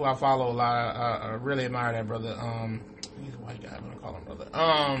Vee, who I follow a lot, I really admire that brother. He's a white guy, I'm gonna call him brother.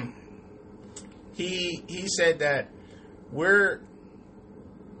 He said that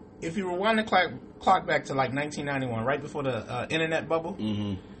if you rewind the clock back to like 1991, right before the internet bubble,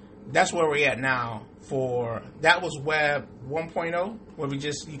 that's where we're at now. That was Web 1.0, where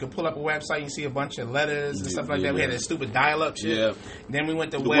you could pull up a website and see a bunch of letters and stuff like that. We had that stupid dial-up shit. Yeah. Then we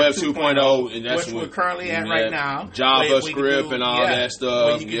went to Web 2.0, and that's which we're currently at right now. JavaScript and all that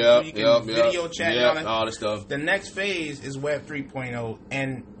stuff. You can video chat and all that stuff. The next phase is Web 3.0,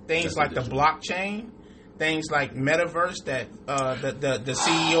 and things like the blockchain. Things like Metaverse that the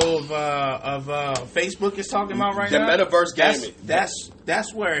CEO of Facebook is talking about right now. The Metaverse gaming.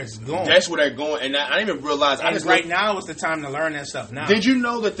 That's where it's going. That's where they're going, and I didn't even realize. Now is the time to learn that stuff. Now, did you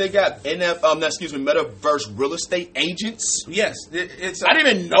know that they got Metaverse real estate agents? Yes, I didn't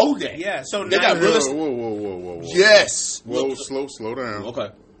even know that. Yeah, so they got real estate. Whoa. Yes. Slow down.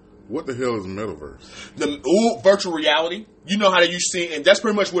 Okay. What the hell is Metaverse? Virtual reality. You know how you see, and that's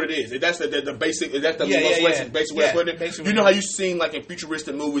pretty much what it is. That's the basic. That's the most basic way of putting it. You know how you seen like in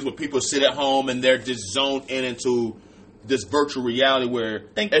futuristic movies where people sit at home and they're just zoned into this virtual reality where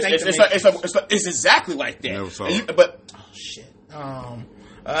it's exactly like that. Never saw shit.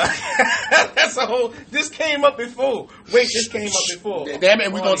 That's a whole. This came up before. This came up before. Damn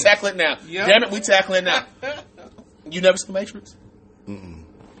it, we're gonna tackle it now. Yep. Damn it, we tackling it now. You never seen Matrix?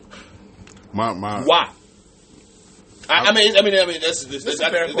 Why? I mean, that's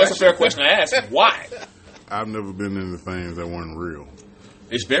a fair question to ask. Why? I've never been into things that weren't real.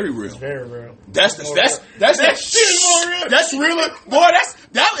 It's very real. It's very real. That shit more real. That's real, boy.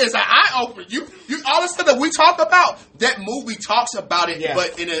 That is an eye opener. You all the stuff that we talk about. That movie talks about it,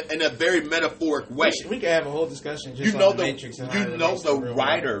 but in a very metaphoric way. We can have a whole discussion. Just on the Matrix. The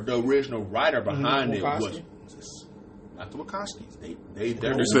writer, the original writer behind it was. Not the Wachowskis.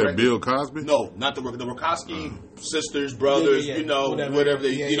 You said Bill Cosby? No, not the Wachowski sisters, brothers. Whatever.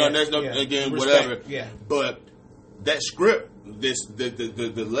 There's no whatever. Yeah. But that script,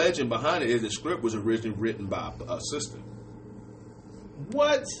 the legend behind it is the script was originally written by a sister.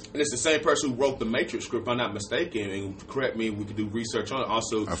 What? And it's the same person who wrote the Matrix script, if I'm not mistaken. And correct me, we could do research on it.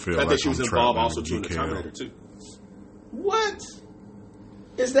 Also, I think she was involved also in the Terminator too. What?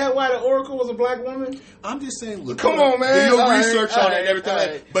 Is that why the Oracle was a black woman? I'm just saying, look. Come on, man. Do your research on it and everything.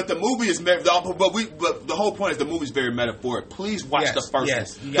 Right. But the movie is, but the whole point is the movie's very metaphoric. Please watch the first one.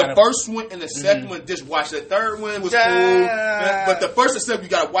 The first one and the second one, just watch. The third one was cool. But the first and second, you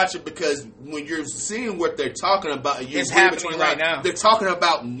got to watch it because when you're seeing what they're talking about, it's happening right now. They're talking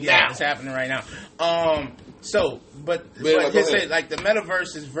about now. Yeah, it's happening right now. But say, like the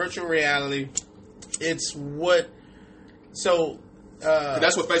metaverse is virtual reality. It's what. So.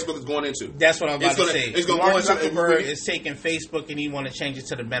 That's what Facebook is going into. That's what I'm about to say. It's going Mark Zuckerberg is taking Facebook and he want to change it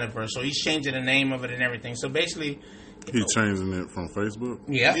to the metaverse. So he's changing the name of it and everything. So basically, he's changing it from Facebook.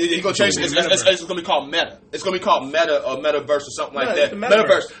 Yeah, he's going to change it. It's going to be called Meta. It's going to be called Meta or Metaverse or something like that.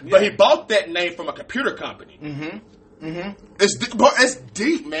 Metaverse. Yeah. But he bought that name from a computer company. It's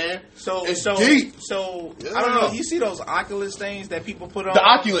deep, man. It's deep. So I don't know. You see those Oculus things that people put on? The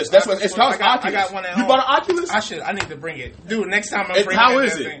Oculus. That's what it's called. Oculus. I got one at home. You bought an Oculus? I need to bring it, dude. Next time I'm bringing it. How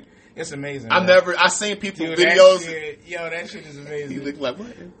is it? Thing. It's amazing. I've seen people videos. That shit is amazing. You look like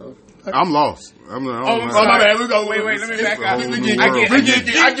what? I'm lost. My bad. We go. Wait. Let me back up. I'm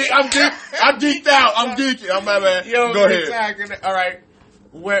geeked out. I'm geeky. I'm my bad. Go ahead. All right.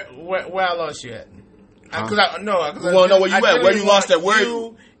 Where I lost you at? Because we want to know where you at. Where you lost at? Where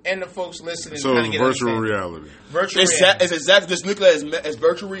you and the folks listening. So it's virtual reality. It's exactly just look at it as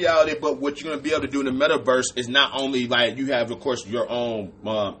virtual reality. But what you're going to be able to do in the metaverse is not only like you have, of course, your own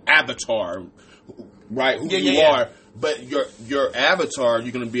avatar, right? Who you are, but your avatar,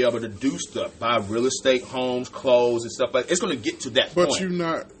 you're going to be able to do stuff, buy real estate, homes, clothes, and stuff like that. It's going to get to that point. But you're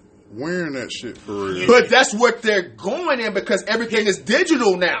not wearing that shit for real. But that's what they're going in because everything is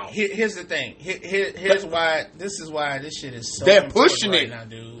digital now. Here's the thing. Here's why. This is why this shit is so. They're pushing it now,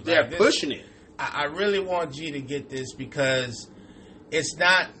 dude. They're pushing it. I really want G to get this because it's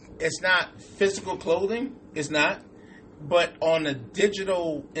not physical clothing. It's not. But in the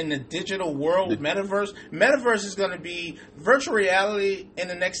digital world, metaverse is going to be virtual reality in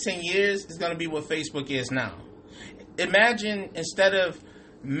the next 10 years is going to be what Facebook is now. Imagine instead of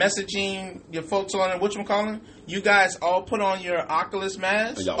messaging your folks on whatchamacallit, you guys all put on your Oculus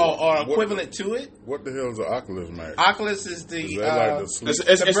mask or equivalent to it. What the hell is an Oculus mask? Oculus is the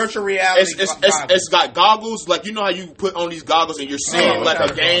it's virtual reality. It's got goggles, like you know how you put on these goggles and you're seeing like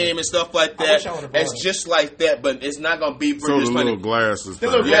a game and stuff like that. It's just like that, but it's not gonna be. So the little glasses. The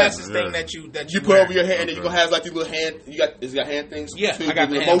little glasses thing that you put over your hand, and you're gonna have like these little hand. It's got hand things. Yeah, I got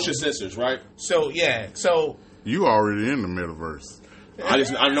the motion sensors, right? So you already in the metaverse.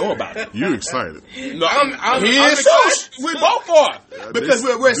 I know about it. You excited? No, I'm excited. We both are because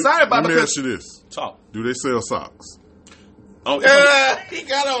we're excited about it. Let me ask you this: talk. Do they sell socks? He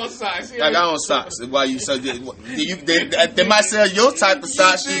got on socks. I got on socks. Why you so? They might sell your type of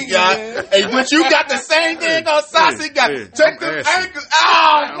socks you got, but you got the same thing on socks. You got check the ankles.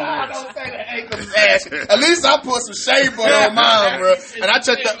 Oh God! Don't say the ankles ass. At least I put some shea butter on mine, bro. And I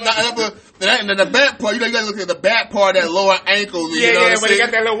checked the back part. You gotta look at the back part of that lower ankle. But they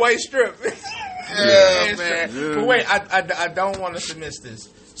got that little white strip. Yeah, man. Yeah. But wait, I don't want to miss this.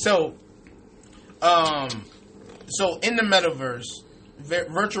 So in the metaverse,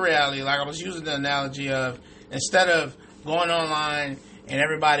 virtual reality, like I was using the analogy of instead of going online and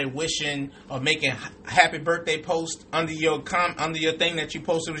everybody wishing or making happy birthday posts under your thing that you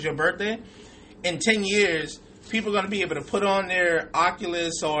posted was your birthday, in 10 years, people are going to be able to put on their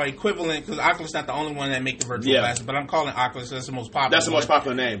Oculus or equivalent, because Oculus is not the only one that make the virtual glasses, but I'm calling Oculus, that's the most popular. That's the most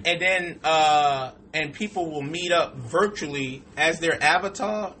popular name. And then, and people will meet up virtually as their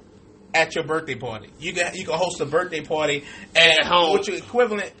avatar at your birthday party. You can host a birthday party at home, which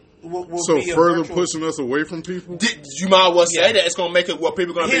equivalent will so be further pushing us away from people. You might well say that it's going to make it what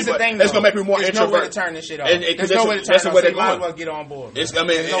people are going to be. Here's the thing, it's going to make people more introverted. There's no way to turn this shit off. There's no way to turn it off. So you might as well get on board. There's no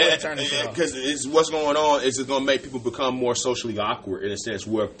way to turn this shit off. Because what's going on is it's going to make people become more socially awkward in a sense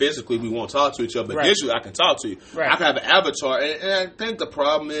where physically we won't talk to each other, but digitally I can talk to you. Right. I can have an avatar, and I think the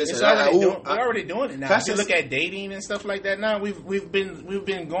problem is we're already doing it now. If you look at dating and stuff like that now, we've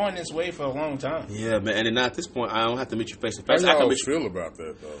been going this way for a long time. Yeah, man. And at this point, I don't have to meet you face to face. How y'all feel about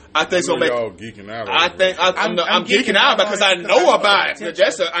that though? I think so. Geeking out. I think I'm geeking out because I know about it.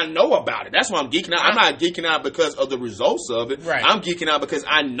 I know about it. That's why I'm geeking out. I'm not geeking out because of the results of it. Right. I'm geeking out because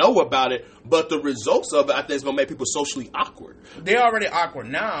I know about it. But the results of it, I think, is going to make people socially awkward. They're already awkward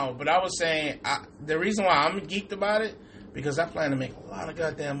now. But I was saying the reason why I'm geeked about it because I plan to make a lot of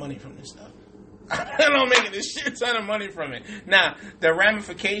goddamn money from this stuff. I plan on making a shit ton of money from it. Now the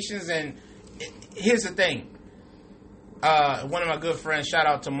ramifications and here's the thing. One of my good friends, shout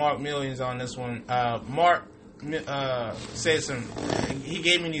out to Mark Millions on this one. Mark said he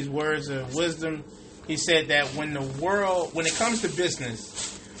gave me these words of wisdom. He said that when it comes to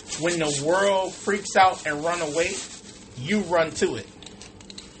business, when the world freaks out and run away, you run to it.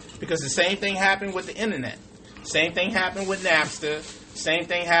 Because the same thing happened with the internet. Same thing happened with Napster. Same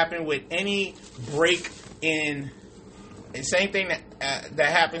thing happened with any break in... Same thing that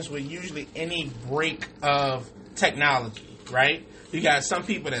happens with usually any break of technology, right? You got some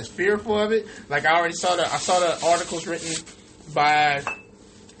people that's fearful of it. Like I saw the articles written by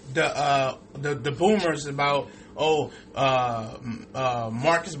the boomers about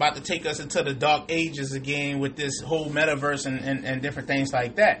Mark is about to take us into the dark ages again with this whole metaverse and different things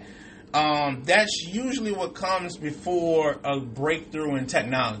like that. That's usually what comes before a breakthrough in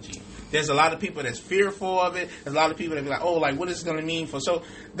technology. There's a lot of people that's fearful of it. There's a lot of people that be like, like, what is it going to mean for? So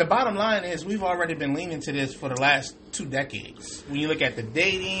the bottom line is we've already been leaning to this for the last 2 decades. When you look at the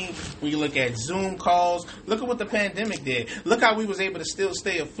dating, when you look at Zoom calls, look at what the pandemic did. Look how we was able to still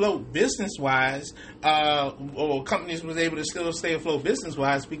stay afloat business-wise, or companies was able to still stay afloat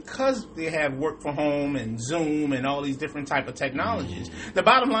business-wise because they have work from home and Zoom and all these different type of technologies. The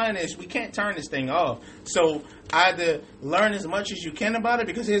bottom line is we can't turn this thing off. So either learn as much as you can about it,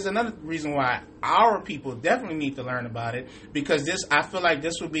 because here's another reason why our people definitely need to learn about it, because I feel like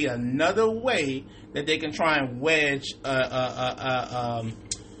this would be another way that they can try and wedge,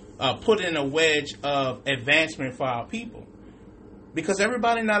 put in a wedge of advancement for our people, because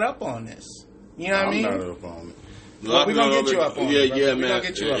everybody not up on this. You know what I mean? I'm not up on it. Well, we're going to get you up on it. Yeah, man.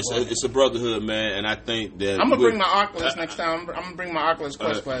 It's a brotherhood, man, and I think that... I'm going to bring my Oculus next time. I'm going to bring my Oculus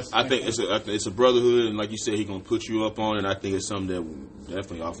Quest class. I think it's a brotherhood, and like you said, he's going to put you up on it, and I think it's something that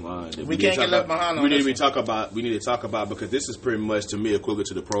definitely offline. We can't get left behind on We need to talk about, because this is pretty much, to me, equivalent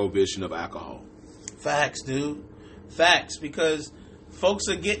to the prohibition of alcohol. Facts, dude. Facts, because... folks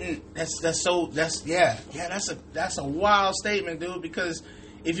are getting that's a wild statement, dude, because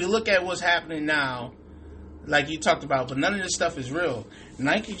if you look at what's happening now, like you talked about, but none of this stuff is real.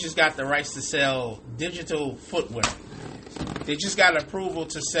 Nike just got the rights to sell digital footwear. They just got approval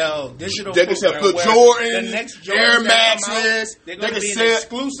to sell digital footwear. They can sell Jordans, the next Jordans Air Maxes. They're going to be an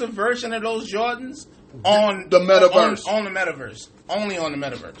exclusive version of those Jordans on the metaverse. On the metaverse. Only on the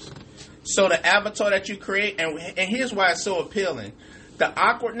metaverse. So the avatar that you create, and here's why it's so appealing. The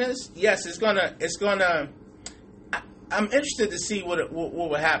awkwardness, yes, it's gonna. I'm interested to see what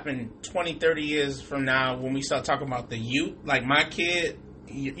will happen 20, 30 years from now when we start talking about the youth. Like my kid,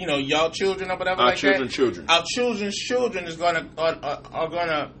 y'all children or whatever. Our children. Our children's children is are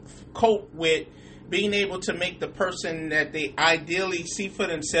gonna cope with being able to make the person that they ideally see for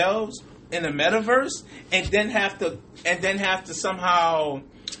themselves in the metaverse, and then have to somehow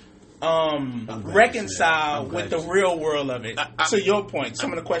reconcile with the real world of it. To your point,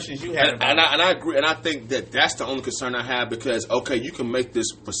 some of the questions you had, and I agree, and I think that's the only concern I have, because you can make this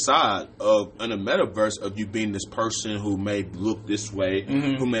facade in a metaverse of you being this person who may look this way,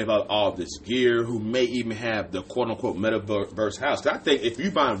 who may have all this gear, who may even have the quote unquote metaverse house. I think if you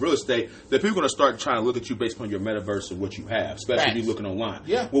buying real estate, that people are going to start trying to look at you based on your metaverse and what you have, especially if you're looking online.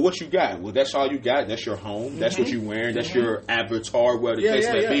 Yeah. Well, what you got? Well, that's all you got. That's your home. That's what you're wearing. That's your avatar, whatever the case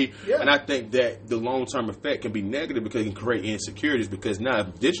may be. Yeah. And I think that the long-term effect can be negative, because it can create insecurities, because now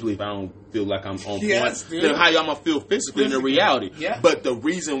digitally, if I don't feel like I'm on point, then how y'all going to feel physically in the reality? Yeah. But the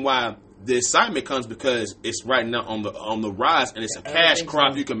reason why the excitement comes, because it's right now on the rise, and it's a cash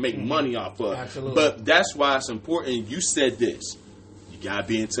crop you can make money off of. Absolutely. But that's why it's important. You said this. You got to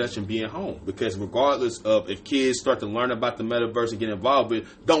be in touch and be at home, because regardless of if kids start to learn about the metaverse and get involved with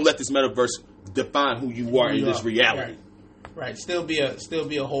it, don't let this metaverse define who you are in this reality. Right, still be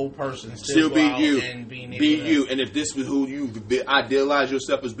a whole person. Still be you. And be you. And if this was who you idealize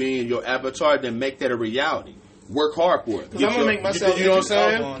yourself as being, your avatar, then make that a reality. Work hard for it. Because I'm gonna make myself. You know what I'm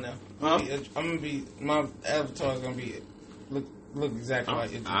saying? Huh? I'm gonna be, my avatar is gonna be look exactly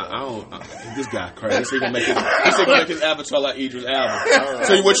like it. I don't. This guy crazy. He gonna make his avatar like Idris Elba.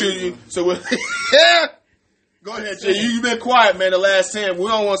 So what you? So what? Yeah. Go ahead, Jay. You've been quiet, man, the last 10. We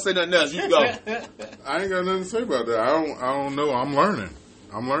don't want to say nothing else. You go. I ain't got nothing to say about that. I don't know. I'm learning.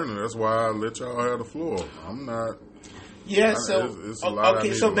 That's why I let y'all have the floor. I'm not. Yeah, so it's a lot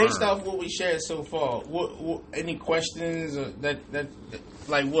okay. So based learn. off what we shared so far, what any questions that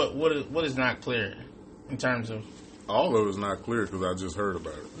like what is not clear in terms of? All of it's not clear because I just heard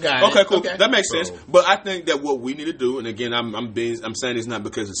about it. Got it. Okay, cool. Okay. That makes sense. But I think that what we need to do, and again, I'm saying it's not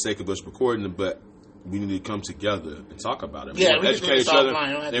because of the sake of us recording it, but we need to come together and talk about it. Yeah, we educate each other,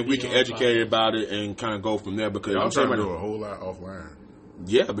 and we can educate about it and kind of go from there. Because I'm I'm trying to saying do a whole lot offline.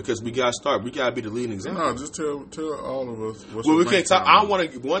 Yeah, because we gotta start. We gotta be the leading example. No, just tell all of us. Well, we can't talk. I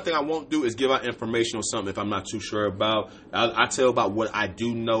want to. One thing I won't do is give out information on something if I'm not too sure about. I tell about what I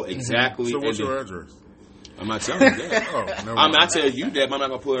do know exactly. So what's your address? I'm not telling you that. I tell you that, but I'm not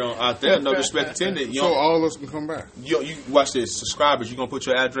gonna put it on out there. No disrespect intended. So all of us can come back. You watch this. Subscribers, you gonna put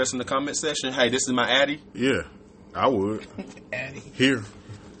your address in the comment section. Hey, this is my Addy. Yeah, I would. Addy. Here.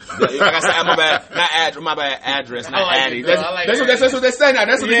 Like I said, my bad, not address, my bad address, not like Addy. it, That's what they say now.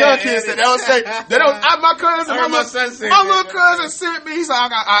 That's what the young kids say. They don't say. They don't. My cousin, my little cousin sent me. He's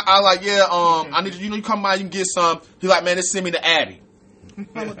like, I like, yeah. I need you come by, you can get some. He's like, man, just send me the Addy.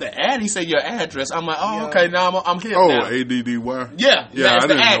 The Addy say your address. I'm like, oh, okay, now I'm here. Oh, now. ADDY. Yeah, I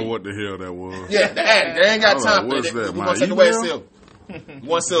didn't know what the hell that was. Yeah, the Addy. They ain't got time for that. We're gonna take away a syllable.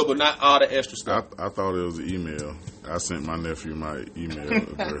 One syllable, not all the extra stuff. I thought it was an email. I sent my nephew my email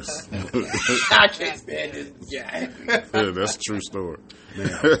address. I can't stand this guy. Yeah, that's a true story.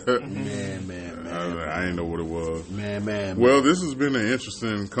 Man. I didn't know what it was. Man. Well, this has been an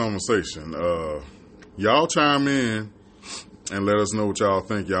interesting conversation. Y'all chime in and let us know what y'all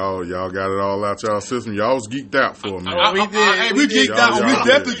think. Y'all got it all out y'all system. Y'all was geeked out for a minute. We geeked out. We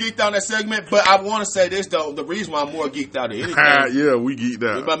definitely geeked out that segment. But I want to say this though: the reason why I'm more geeked out than anything. Yeah, we geeked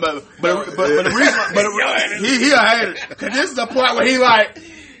out. But the reason, he a hater because this is the point where he like.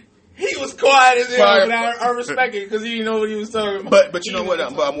 He was quiet as hell, but I respect it because he didn't know what he was talking about. But you know what?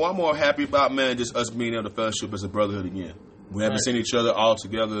 I'm more happy about, man, just us being able to fellowship as a brotherhood again. We haven't seen each other all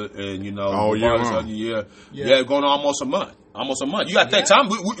together, and all year long. Yeah, going on almost a month. You got to think time.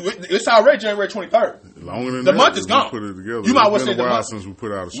 It's already January 23rd. Longer than the that, month is gone. Put it together. You might well say the month since we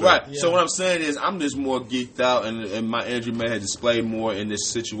put out a show. Right. Yeah. So what I'm saying is, I'm just more geeked out, and my energy may have displayed more in this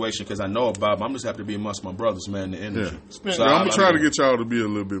situation because I know about. But I'm just happy to be amongst my brothers, man. The energy. Yeah. So I'm gonna try to get y'all to be a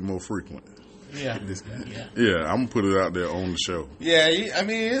little bit more frequent. Yeah. Yeah, I'm gonna put it out there on the show. Yeah, I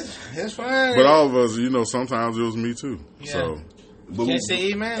mean it's fine. But all of us, sometimes it was me too. Yeah. So. Can't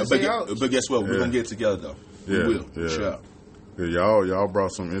say amen. But guess what? We're gonna get together though. We will. Yeah. Sure. Yeah, y'all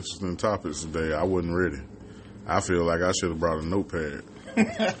brought some interesting topics today. I wasn't ready. I feel like I should have brought a notepad.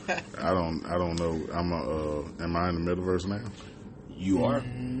 I don't know. Am I in the metaverse now? You are.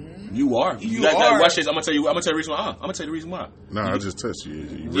 You are. Watch this. I'm gonna tell you the reason why. No, I just touched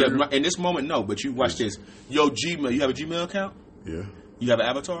you. Yeah, in this moment, no. But you watch this. Yo, Gmail. You have a Gmail account? Yeah. You have an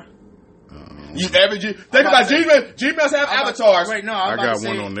avatar? You ever think about Gmail? Gmails have avatars. Wait, no, I got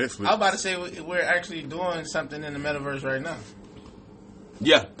one on Netflix. I was about to say we're actually doing something in the metaverse right now.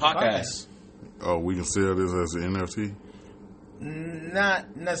 Yeah, podcast. Oh, we can sell this as an NFT?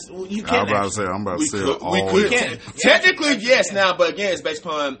 Not necessarily. You can't. I'm about to sell all. We could. Technically, yes. Now, but again, it's based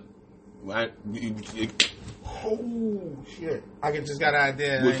upon. Right. Oh shit! I just got an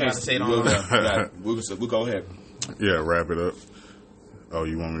idea. I ain't about to say it on. We'll go ahead. Yeah, wrap it up. Oh,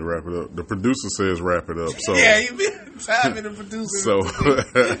 you want me to wrap it up? The producer says wrap it up. So yeah, you been timing the producer.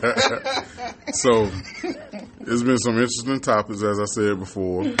 So it's been some interesting topics, as I said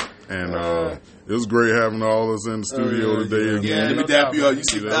before, and it was great having all of us in the studio today again. Yeah, let me dap you up. You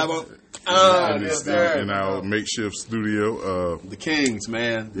see that in our makeshift studio. The Kings,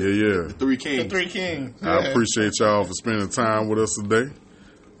 man. Yeah. The Three Kings. The Three Kings. I appreciate y'all for spending time with us today.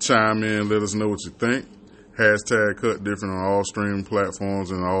 Chime in, let us know what you think. Hashtag Cut Different on all streaming platforms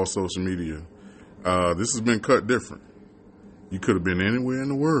and all social media. This has been Cut Different. You could have been anywhere in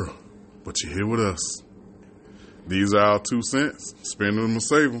the world, but you're here with us. These are our 2 cents. Spend them or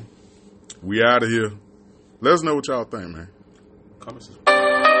save them. We out of here. Let us know what y'all think, man. That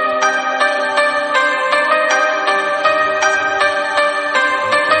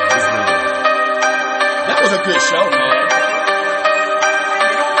was a good show, man.